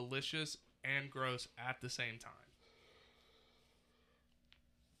sounds delicious and gross at the same time.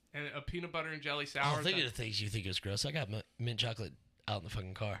 And a peanut butter and jelly sour. Oh, think of the things you think is gross. I got mint chocolate out in the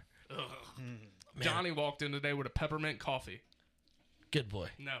fucking car. Johnny walked in today with a peppermint coffee. Good boy.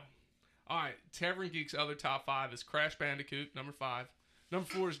 No. All right. Tavern Geek's other top 5 is Crash Bandicoot, number 5. Number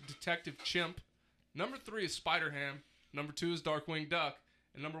 4 is Detective Chimp. Number 3 is Spider-Ham. Number 2 is Darkwing Duck.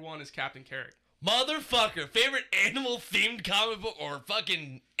 And number 1 is Captain Carrot. Motherfucker, favorite animal themed comic book or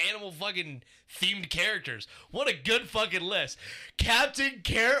fucking animal fucking themed characters. What a good fucking list. Captain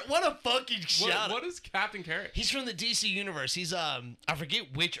Carrot, what a fucking shout. What is Captain Carrot? He's from the DC universe. He's I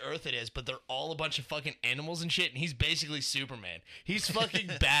forget which Earth it is, but they're all a bunch of fucking animals and shit, and he's basically Superman. He's fucking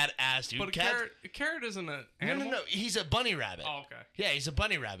badass, dude. But a carrot isn't an animal? No. He's a bunny rabbit. Oh, okay. Yeah, he's a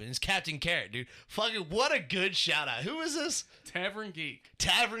bunny rabbit. It's Captain Carrot, dude. Fucking what a good shout out. Who is this? Tavern Geek.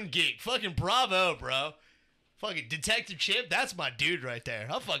 Tavern Geek. Fucking bravo, bro. Fucking Detective Chimp. That's my dude right there.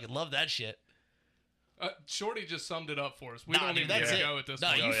 I fucking love that shit. Shorty just summed it up for us. We don't even that's get to it. go with this No,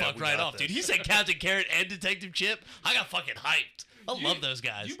 one. you fucked right off, this. dude. He said Captain Carrot and Detective Chimp. I got fucking hyped. I love those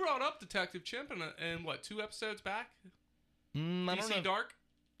guys. You brought up Detective Chimp in what, 2 episodes back? I don't know. DC Dark?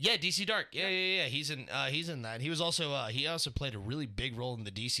 Yeah, DC Dark. Yeah. He's in that. He was also he also played a really big role in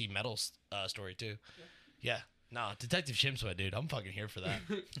the DC Metal story too. Yeah. Nah, Detective Chimp's my dude. I'm fucking here for that.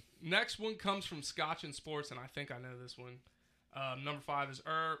 Next one comes from Scotch and Sports, and I think I know this one. Number 5 is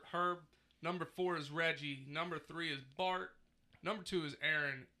Herb. Number 4 is Reggie. Number 3 is Bart. Number 2 is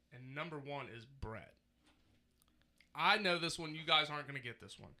Aaron. And number 1 is Brett. I know this one. You guys aren't going to get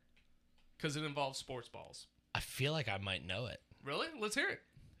this one. Because it involves sports balls. I feel like I might know it. Really? Let's hear it.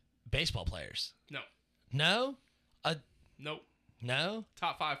 Baseball players. No. No? Nope. No?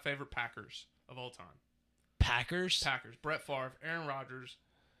 Top 5 favorite Packers of all time. Packers? Packers. Brett Favre, Aaron Rodgers.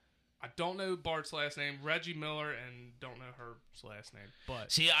 I don't know Bart's last name, Reggie Miller, and don't know Herb's last name.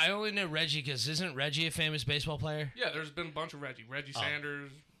 But see, I only know Reggie because isn't Reggie a famous baseball player? Yeah, there's been a bunch of Reggie. Reggie Sanders,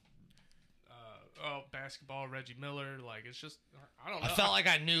 basketball, Reggie Miller. Like, it's just, I don't know. I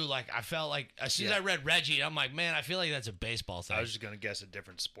felt like as soon as I read Reggie, I'm like, man, I feel like that's a baseball thing. I was just going to guess a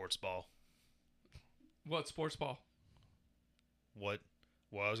different sports ball. What sports ball? What?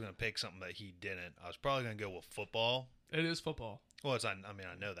 Well, I was going to pick something that he didn't. I was probably going to go with football. It is football. Well, I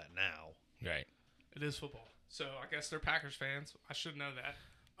know that now. Right. It is football. So I guess they're Packers fans. I should know that.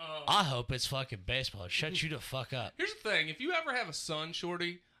 I hope it's fucking baseball. Shut you the fuck up. Here's the thing. If you ever have a son,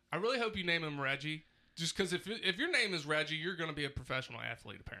 Shorty, I really hope you name him Reggie. Just because if your name is Reggie, you're going to be a professional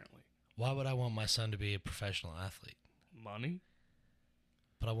athlete, apparently. Why would I want my son to be a professional athlete? Money.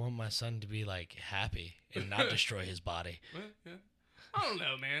 But I want my son to be, like, happy and not destroy his body. Well, yeah. I don't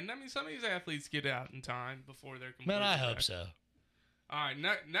know, man. I mean, some of these athletes get out in time before they're completely Man, I hope wrecked. so. All right,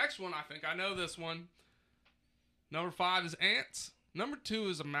 next one. I think I know this one. Number 5 is ants. Number 2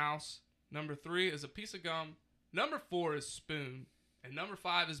 is a mouse. Number 3 is a piece of gum. Number 4 is spoon. And number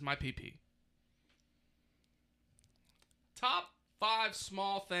 5 is my pee-pee. Top 5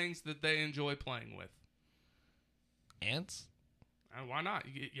 small things that they enjoy playing with. Ants? Why not?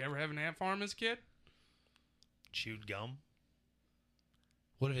 You ever have an ant farm as a kid? Chewed gum?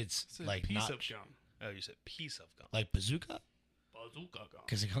 What if it's a like piece not of gum. Oh, you said piece of gum. like bazooka? Bazooka gum.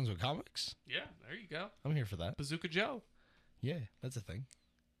 Because it comes with comics. Yeah, there you go. I'm here for that. Bazooka Joe. Yeah, that's a thing.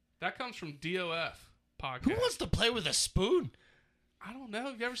 That comes from DOF podcast. Who wants to play with a spoon? I don't know.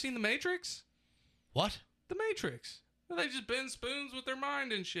 Have you ever seen The Matrix? What? The Matrix. They just bend spoons with their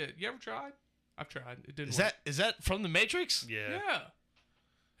mind and shit. You ever tried? I've tried. It didn't Is work. that from the Matrix? Yeah. Yeah.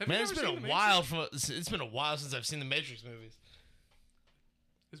 Have Man, you it's ever been seen a The while. Matrix? It's been a while since I've seen the Matrix movies.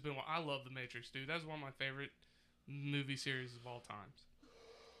 It's been. I love The Matrix, dude. That's one of my favorite movie series of all times.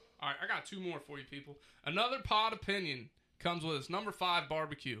 All right, I got 2 more for you people. Another pod opinion comes with us. Number 5,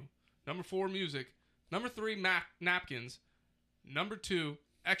 barbecue. Number 4, music. Number 3, napkins. Number 2,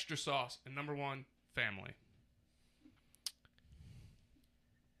 extra sauce. And number 1, family.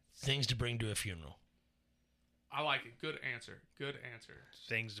 Things to bring to a funeral. I like it. Good answer. Good answer.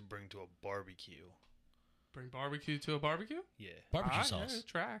 Things to bring to a barbecue. Bring barbecue to a barbecue? Yeah. Barbecue All right, sauce. Yeah, it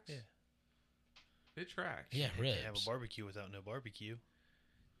tracks. Yeah. It tracks. Yeah, You ribs. can't have a barbecue without no barbecue.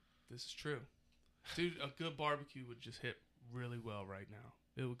 This is true. Dude, a good barbecue would just hit really well right now.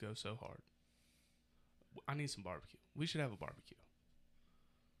 It would go so hard. I need some barbecue. We should have a barbecue.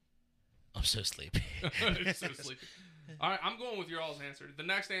 I'm so sleepy. It's so sleepy. All right, I'm going with your all's answer. The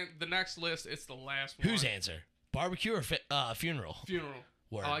next list, it's the last one. Whose answer? Barbecue or funeral? Funeral.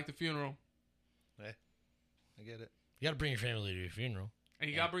 Word. I like the funeral. Yeah, I get it. You got to bring your family to your funeral. And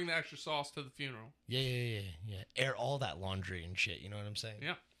you got to bring the extra sauce to the funeral. Yeah. Air all that laundry and shit. You know what I'm saying?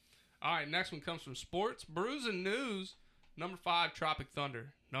 Yeah. All right, next one comes from sports, brews, and news. Number 5, Tropic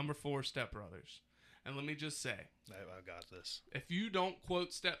Thunder. Number 4, Step Brothers. And let me just say, I got this. if you don't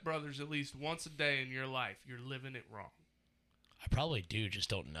quote Step Brothers at least once a day in your life, you're living it wrong. I probably do, just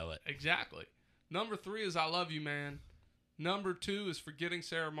don't know it. Exactly. Number 3 is I Love You, Man. Number 2 is Forgetting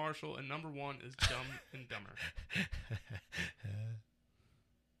Sarah Marshall. And number 1 is Dumb and Dumber.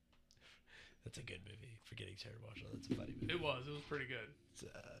 That's a good movie. Forgetting Sarah Marshall. That's a funny movie. It was pretty good.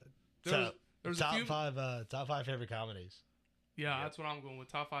 So, There was a top few- five favorite comedies. Yeah, Yep. That's what I'm going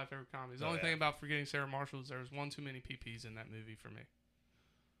with. Top 5 favorite comedies. The Oh, only yeah. thing about Forgetting Sarah Marshall is there was one too many PPs in that movie for me.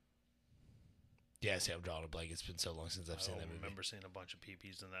 Yeah, see, I'm drawing a blank. It's been so long since I've I seen don't that movie. remember seeing a bunch of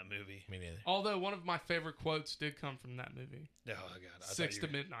peepees in that movie. Me neither. Although one of my favorite quotes did come from that movie. Oh, God. 6 to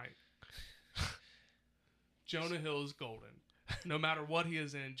midnight. Jonah Hill is golden. No matter what he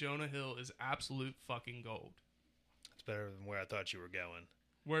is in, Jonah Hill is absolute fucking gold. It's better than where I thought you were going.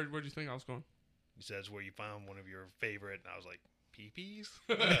 Where'd you think I was going? You said it's where you found one of your favorite, and I was like, peepees?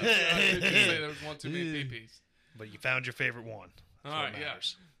 I did just say there was one too many PPs. But you found your favorite one. That's All what right, yeah.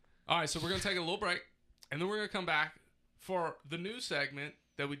 matters. All right, so we're going to take a little break, and then we're going to come back for the news segment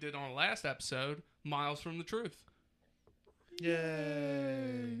that we did on the last episode, Miles from the Truth.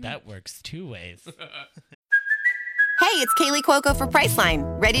 Yay. That works 2 ways. Hey, it's Kaylee Cuoco for Priceline.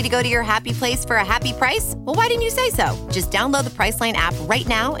 Ready to go to your happy place for a happy price? Well, why didn't you say so? Just download the Priceline app right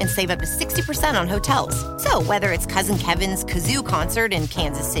now and save up to 60% on hotels. So whether it's Cousin Kevin's Kazoo Concert in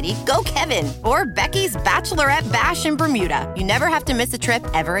Kansas City, go Kevin, or Becky's Bachelorette Bash in Bermuda, you never have to miss a trip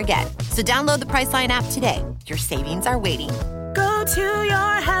ever again. So download the Priceline app today. Your savings are waiting. Go to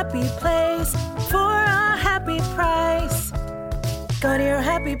your happy place for a happy price. Go to your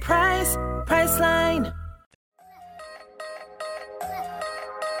happy price, Priceline.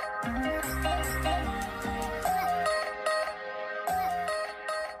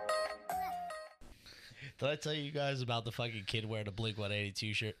 Did I tell you guys about the fucking kid wearing a Blink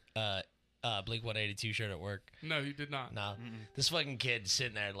 182 shirt? Blink 182 shirt at work. No, you did not. No, this fucking kid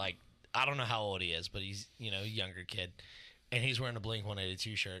sitting there like I don't know how old he is, but he's a younger kid, and he's wearing a Blink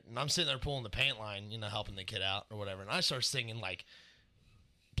 182 shirt, and I'm sitting there pulling the paint line, helping the kid out or whatever, and I start singing like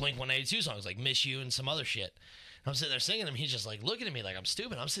Blink 182 songs like "Miss You" and some other shit. I'm sitting there singing them. He's just like looking at me like I'm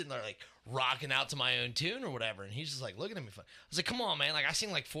stupid. I'm sitting there like rocking out to my own tune or whatever, and he's just like looking at me. I was like, "Come on, man!" Like I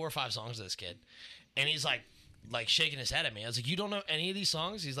sing like 4 or 5 songs to this kid, and he's like shaking his head at me. I was like, "You don't know any of these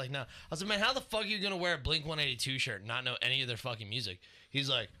songs?" He's like, "No." I was like, "Man, how the fuck are you gonna wear a Blink 182 shirt and not know any of their fucking music?" He's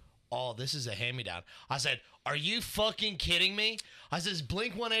like, "Oh, this is a hand-me-down." I said, "Are you fucking kidding me?" I said, "Is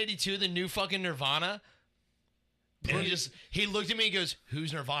Blink 182 the new fucking Nirvana?" And he looked at me and goes,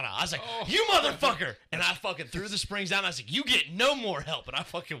 "Who's Nirvana?" I was like, "You motherfucker!" And I fucking threw the springs down. I was like, "You get no more help." And I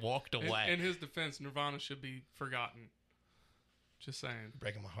fucking walked away. In his defense, Nirvana should be forgotten. Just saying.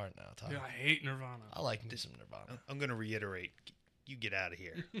 Breaking my heart now, Tom. Yeah, I hate Nirvana. I like me some Nirvana. I'm going to reiterate. You get out of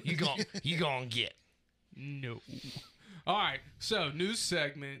here. You gon' get. No. All right, so news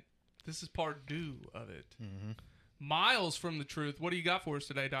segment. This is part 2 of it. Mm-hmm. Miles from the Truth. What do you got for us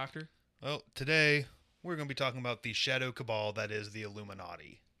today, Doctor? Well, today we're going to be talking about the shadow cabal that is the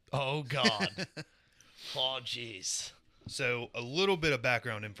Illuminati. Oh, God. Oh, jeez. So, a little bit of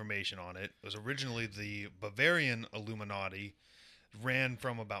background information on it. It was originally the Bavarian Illuminati, ran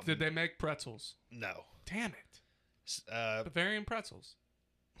from about... Did they make pretzels? No. Damn it. Bavarian pretzels.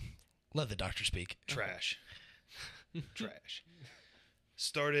 Let the doctor speak. Trash. Trash.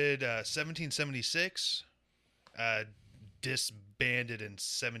 Started 1776, disbanded in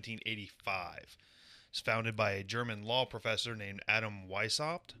 1785. It's founded by a German law professor named Adam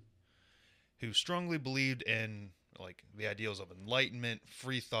Weishaupt, who strongly believed in the ideals of enlightenment,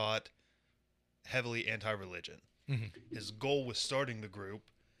 free thought, heavily anti-religion. His goal with starting the group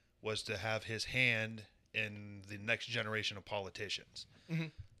was to have his hand in the next generation of politicians.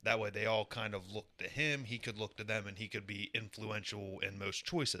 That way they all kind of looked to him, he could look to them, and he could be influential in most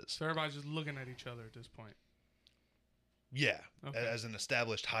choices. So everybody's just looking at each other at this point. Yeah, Okay. as an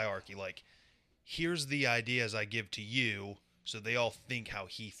established hierarchy. Like, here's the ideas I give to you, so they all think how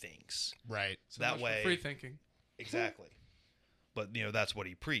he thinks. Right. So That much for way- free thinking. Exactly. But, that's what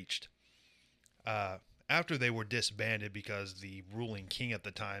he preached. After they were disbanded because the ruling king at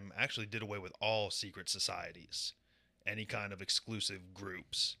the time actually did away with all secret societies, any kind of exclusive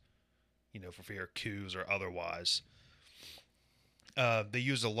groups, for fear of coups or otherwise. They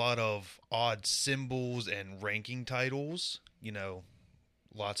used a lot of odd symbols and ranking titles,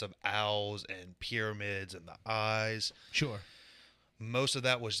 lots of owls and pyramids and the eyes. Sure. Most of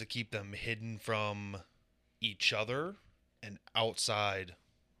that was to keep them hidden from each other and outside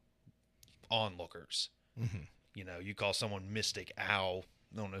onlookers. You call someone Mystic Owl,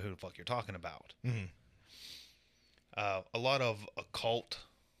 don't know who the fuck you're talking about. A lot of occult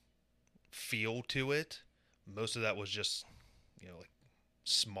feel to it. Most of that was just, like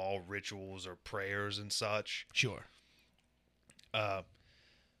small rituals or prayers and such. Sure.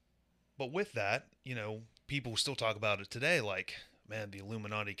 But with that, people still talk about it today, like, man, the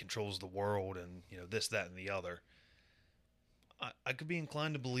Illuminati controls the world and, this, that, and the other. I could be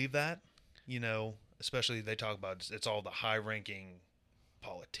inclined to believe that, especially they talk about it's all the high-ranking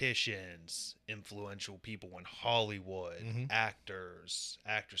politicians, influential people in Hollywood, actors,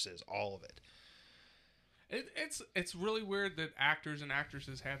 actresses, all of it. It's really weird that actors and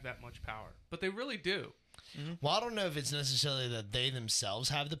actresses have that much power, but they really do. Well, I don't know if it's necessarily that they themselves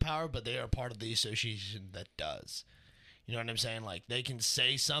have the power, but they are part of the association that does. You know what I'm saying? Like, they can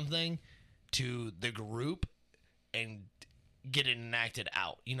say something to the group and get it enacted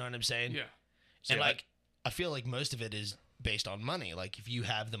out. You know what I'm saying? Yeah. And, like, I feel like most of it is based on money. Like, if you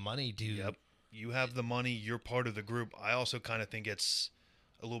have the money to... Yep. You have the money, you're part of the group. I also kind of think it's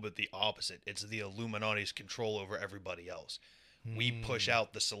a little bit the opposite. It's the Illuminati's control over everybody else. We push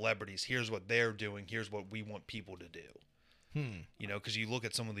out the celebrities. Here's what they're doing. Here's what we want people to do. Because you look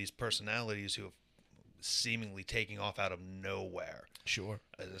at some of these personalities who have seemingly taking off out of nowhere. Sure.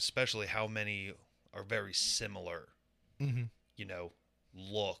 Especially how many are very similar.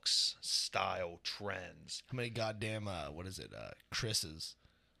 Looks, style, trends. How many goddamn, Chris's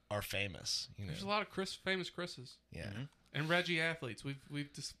are famous? There's a lot of famous Chris's. Yeah. And Reggie athletes. We've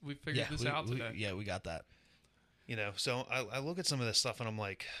figured this out today. Yeah, we got that. So I look at some of this stuff and I'm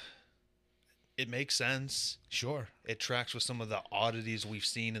like, it makes sense. Sure. It tracks with some of the oddities we've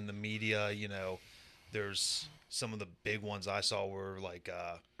seen in the media. There's some of the big ones I saw were like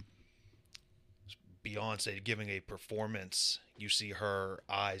Beyonce giving a performance. You see her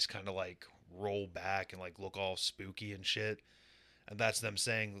eyes kind of like roll back and like look all spooky and shit. And that's them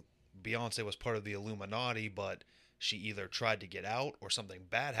saying Beyonce was part of the Illuminati, but she either tried to get out or something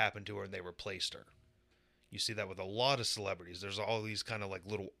bad happened to her and they replaced her. You see that with a lot of celebrities. There's all these kind of like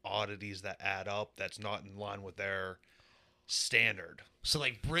little oddities that add up that's not in line with their standard. So,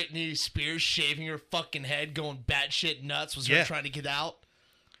 like, Britney Spears shaving her fucking head, going batshit nuts, was her Yeah. trying to get out?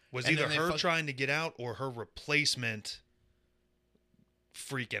 Was And either then they her trying to get out or her replacement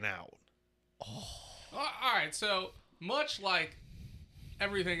freaking out. All right, so much like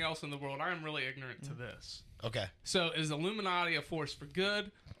everything else in the world, I am really ignorant to this. Okay. So is Illuminati a force for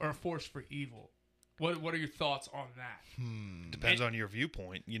good or a force for evil? What are your thoughts on that? Depends on your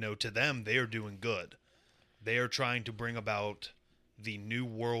viewpoint. To them, they are doing good. They are trying to bring about the new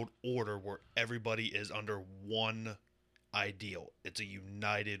world order where everybody is under one ideal. It's a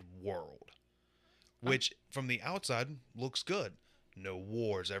united world, which from the outside looks good. No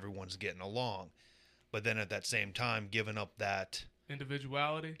wars, everyone's getting along. But then at that same time, giving up that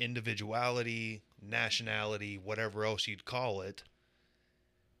individuality, nationality, whatever else you'd call it,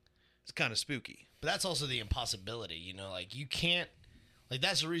 it's kind of spooky. But that's also the impossibility, like, you can't, like,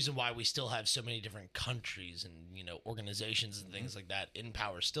 that's the reason why we still have so many different countries and, organizations and things like that in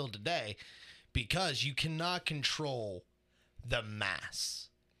power still today, because you cannot control the mass,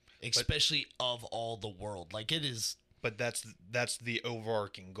 especially of all the world. Like, it is. But that's the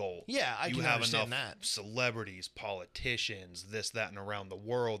overarching goal. Yeah, I can understand that. Celebrities, politicians, this, that, and around the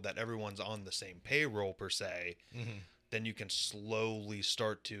world that everyone's on the same payroll per se. Then you can slowly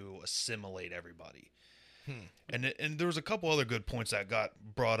start to assimilate everybody. And there was a couple other good points that got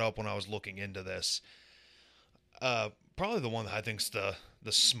brought up when I was looking into this. Probably the one that I think's the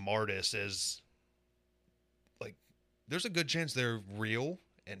smartest is, like, there's a good chance they're real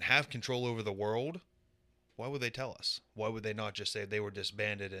and have control over the world. Why would they tell us? Why would they not just say they were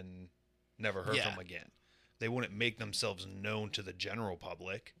disbanded and never heard from again? They wouldn't make themselves known to the general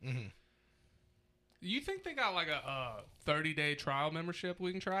public. Mm-hmm. You think they got like a 30-day trial membership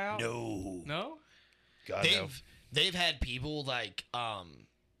we can try out? No. No? God, no. They've had people like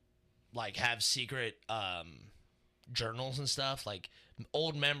have secret journals and stuff. Like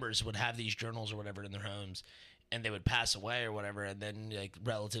old members would have these journals or whatever in their homes, and they would pass away or whatever, and then like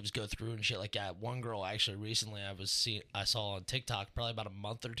relatives go through and shit like that. One girl actually recently I saw on TikTok probably about a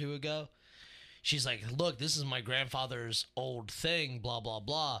month or two ago. She's like, look, this is my grandfather's old thing, blah, blah,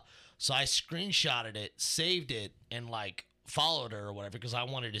 blah. So I screenshotted it, saved it, and like followed her or whatever because I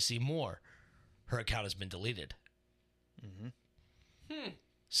wanted to see more. Her account has been deleted. Mm-hmm.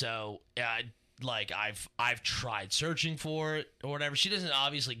 So I've tried searching for it or whatever. She doesn't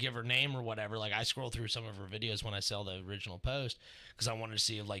obviously give her name or whatever. Like I scroll through some of her videos when I saw the original post because I wanted to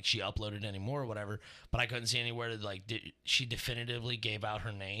see if like she uploaded any more or whatever. But I couldn't see anywhere that like she definitively gave out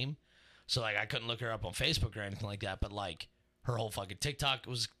her name. So, like, I couldn't look her up on Facebook or anything like that, but, like, her whole fucking TikTok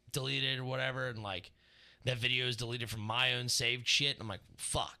was deleted or whatever, and, like, that video is deleted from my own saved shit, and I'm like,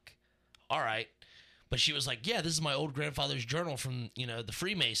 fuck. All right. But she was like, yeah, this is my old grandfather's journal from, you know, the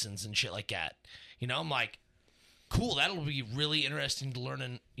Freemasons and shit like that. You know, I'm like, cool, that'll be really interesting to learn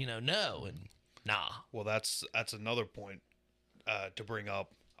and, you know, and nah. Well, that's another point to bring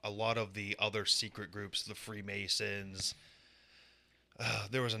up. A lot of the other secret groups, the Freemasons...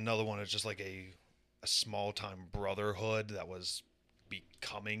 there was another one. It's just like a small-time brotherhood that was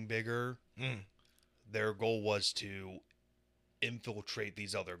becoming bigger. Their goal was to infiltrate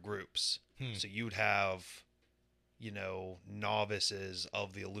these other groups. So you'd have, you know, novices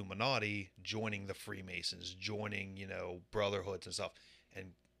of the Illuminati joining the Freemasons, joining, you know, brotherhoods and stuff,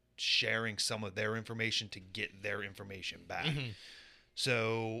 and sharing some of their information to get their information back.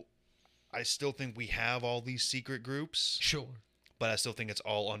 So I still think we have all these secret groups. Sure. But I still think it's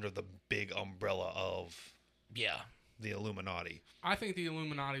all under the big umbrella of the Illuminati. I think the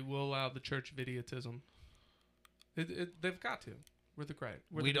Illuminati will allow the church of idiotism. They've got to. We're the great.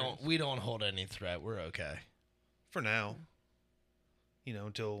 We don't hold any threat. We're okay. For now. You know,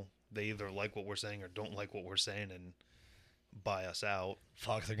 until they either like what we're saying or don't like what we're saying and buy us out.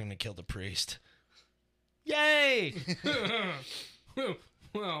 Fuck, they're going to kill the priest. Yay!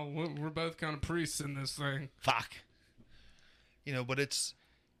 Well, we're both kind of priests in this thing. Fuck. You know, but it's,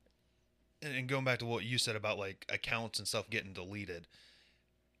 and going back to what you said about like accounts and stuff getting deleted,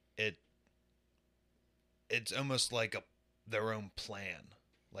 it's almost like their own plan.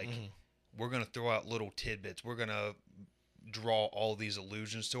 Like we're going to throw out little tidbits. We're going to draw all these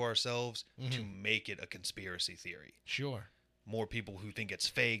illusions to ourselves to make it a conspiracy theory. Sure. More people who think it's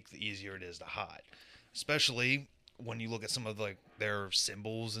fake, the easier it is to hide. Especially when you look at some of like their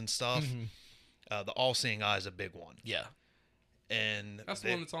symbols and stuff. The all-seeing eye is a big one. Yeah. And that's the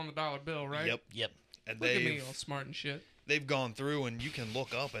one that's on the dollar bill, right? Yep. And look at me, all smart and shit. They've gone through, and you can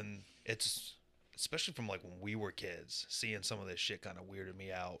look up, and it's, especially from like when we were kids, seeing some of this shit kind of weirded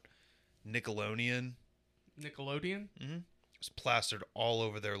me out. Nickelodeon? Mm-hmm. It's plastered all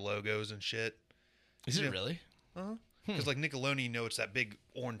over their logos and shit. Is it really? Uh-huh. Because like Nickelodeon, you know, it's that big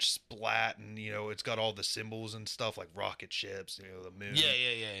orange splat, and you know, it's got all the symbols and stuff like rocket ships, you know, the moon.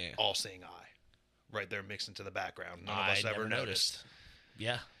 Yeah. All-seeing eye. Right there mixed into the background. None of us ever noticed.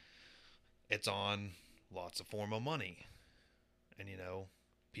 Yeah. It's on lots of form of money. And, you know,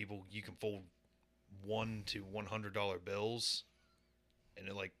 people, you can fold $1 to $100 bills and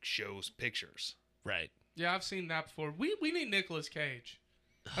it, like, shows pictures. Right. Yeah, I've seen that before. We need Nicolas Cage.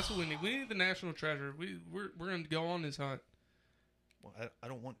 That's what we need. We need the national treasure. We're going to go on this hunt. Well, I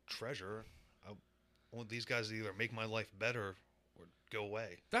don't want treasure. I want these guys to either make my life better or go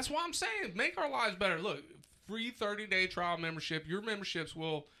away. That's what I'm saying. Make our lives better. Look, free 30-day trial membership. Your memberships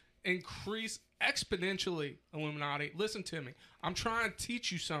will increase exponentially, Illuminati. Listen to me. I'm trying to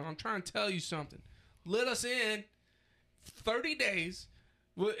teach you something. I'm trying to tell you something. Let us in 30 days.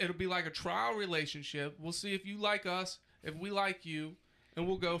 It'll be like a trial relationship. We'll see if you like us, if we like you, and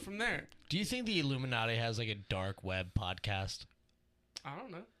we'll go from there. Do you think the Illuminati has like a dark web podcast? I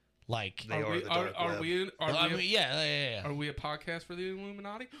don't know. Like they are the dark web. Are we a podcast for the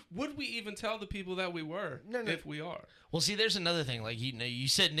Illuminati? Would we even tell the people that we were if we are? Well, see, there's another thing. Like you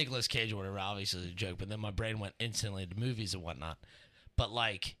said Nicolas Cage or whatever, obviously it's a joke, but then my brain went instantly to movies and whatnot. But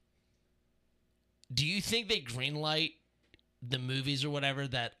like, do you think they greenlight the movies or whatever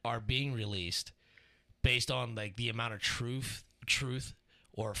that are being released based on like the amount of truth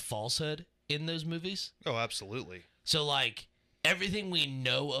or falsehood in those movies? Oh, absolutely. So like, everything we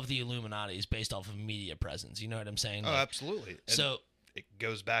know of the Illuminati is based off of media presence. You know what I'm saying? Oh, absolutely. And so it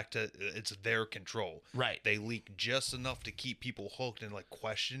goes back to it's their control. Right. They leak just enough to keep people hooked and like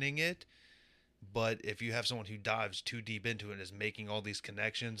questioning it But if you have someone who dives too deep into it and is making all these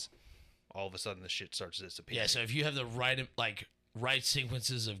connections, all of a sudden the shit starts disappearing. Yeah, so if you have the right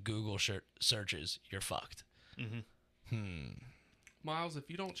sequences of Google searches, you're fucked. Miles, if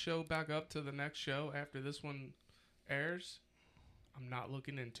you don't show back up to the next show after this one airs, I'm not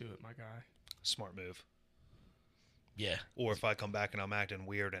looking into it, my guy. Smart move. Yeah. Or if I come back and I'm acting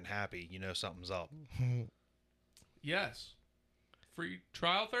weird and happy, you know something's up. Yes. Free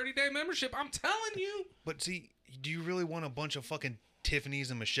trial 30-day membership. I'm telling you. But see, do you really want a bunch of fucking Tiffany's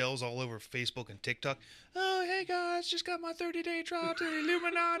and Michelle's all over Facebook and TikTok? Oh, hey guys, just got my 30-day trial to the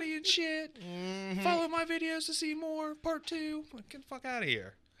Illuminati and shit. Follow my videos to see more. Part 2. Get the fuck out of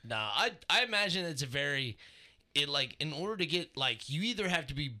here. Nah, I imagine it's in order to get, you either have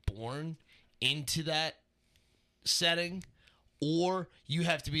to be born into that setting or you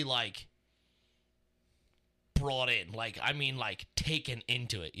have to be, brought in. Taken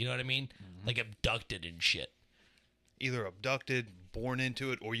into it. You know what I mean? Like, abducted and shit. Either abducted, born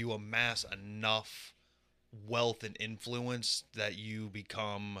into it, or you amass enough wealth and influence that you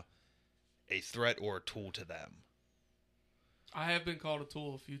become a threat or a tool to them. I have been called a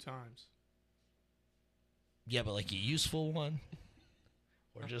tool a few times. Yeah, but a useful one?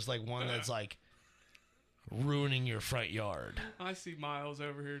 Or just one that's ruining your front yard? I see Miles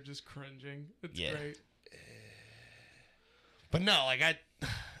over here just cringing. It's great. But no,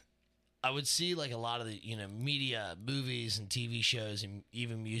 I would see a lot of the media, movies and TV shows and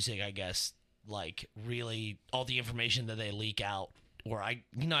even music, I guess, really all the information that they leak out, or I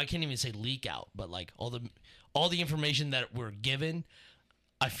can't even say leak out, but all the information that we're given,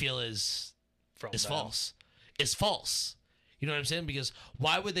 I feel is false. It's false. You know what I'm saying? Because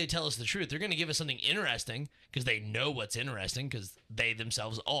why would they tell us the truth? They're going to give us something interesting because they know what's interesting because they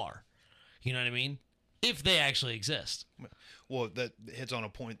themselves are. You know what I mean? If they actually exist. Well, that hits on a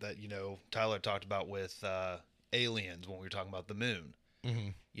point that, Tyler talked about with aliens when we were talking about the moon.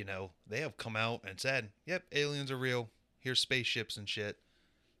 Mm-hmm. They have come out and said, yep, aliens are real. Here's spaceships and shit.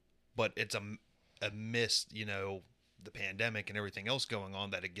 But it's amidst, the pandemic and everything else going on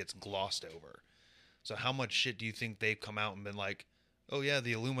that it gets glossed over. So how much shit do you think they've come out and been like, oh, yeah,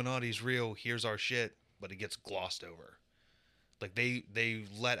 the Illuminati's real. Here's our shit. But it gets glossed over. They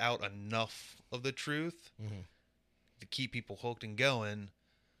let out enough of the truth to keep people hooked and going,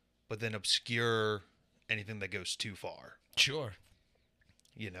 but then obscure anything that goes too far. Sure.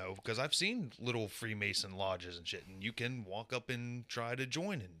 Because I've seen little Freemason lodges and shit, and you can walk up and try to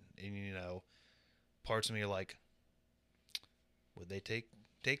join, and parts of me are like, would they take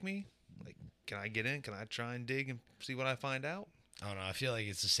me? Can I get in? Can I try and dig and see what I find out? I don't know. I feel like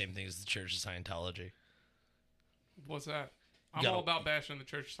it's the same thing as the Church of Scientology. What's that? I'm all about bashing the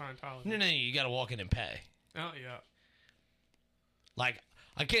Church of Scientology. No, you got to walk in and pay. Oh, yeah.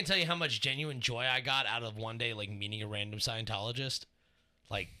 I can't tell you how much genuine joy I got out of one day, meeting a random Scientologist.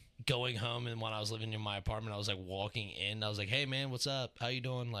 Going home, and when I was living in my apartment, I was, walking in. I was like, hey, man, what's up? How you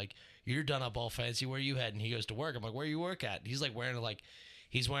doing? You're done up all fancy. Where you heading? He goes to work. I'm like, where you work at? He's,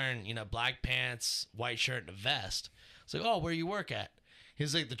 wearing, black pants, white shirt, and a vest. I was like, oh, where you work at?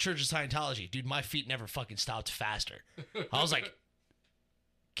 He's like, the Church of Scientology. Dude, my feet never fucking stopped faster. I was like,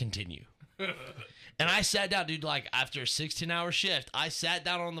 continue. And I sat down, dude, after a 16-hour shift, I sat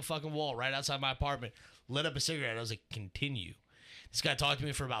down on the fucking wall right outside my apartment, lit up a cigarette. I was like, continue. This guy talked to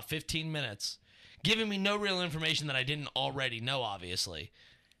me for about 15 minutes, giving me no real information that I didn't already know, obviously.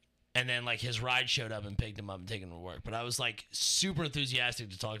 And then, his ride showed up and picked him up and taken him to work. But I was, super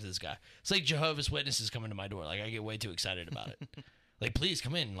enthusiastic to talk to this guy. It's like Jehovah's Witnesses coming to my door. I get way too excited about it. Please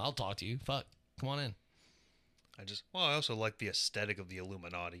come in and I'll talk to you. Fuck. Come on in. I also like the aesthetic of the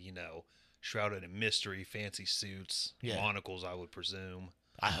Illuminati, shrouded in mystery, fancy suits, monocles, I would presume.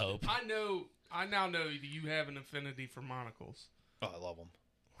 I hope. I now know you have an affinity for monocles. Oh, I love them.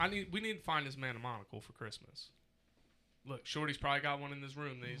 We need to find this man a monocle for Christmas. Look, Shorty's probably got one in this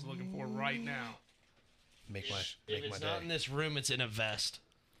room that he's looking for right now. Make If my it's day. not in this room, it's in a vest.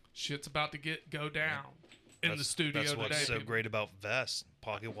 Shit's about to go down in the studio That's what's today. so people. great about vests.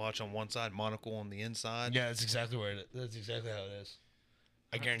 Pocket watch on one side, monocle on the inside. Yeah, that's exactly that's exactly how it is.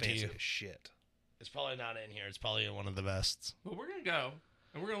 I guarantee Fancy you. as shit. It's probably not in here. It's probably in one of the vests. But we're going to go,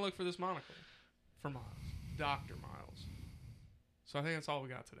 and we're going to look for this monocle for Miles. Dr. Miles. So I think that's all we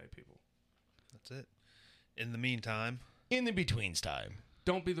got today, people. That's it. In the meantime, In the betweens time.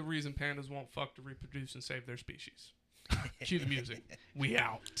 Don't be the reason pandas won't fuck to reproduce and save their species. Cue the music. We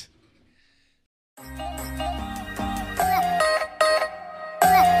out.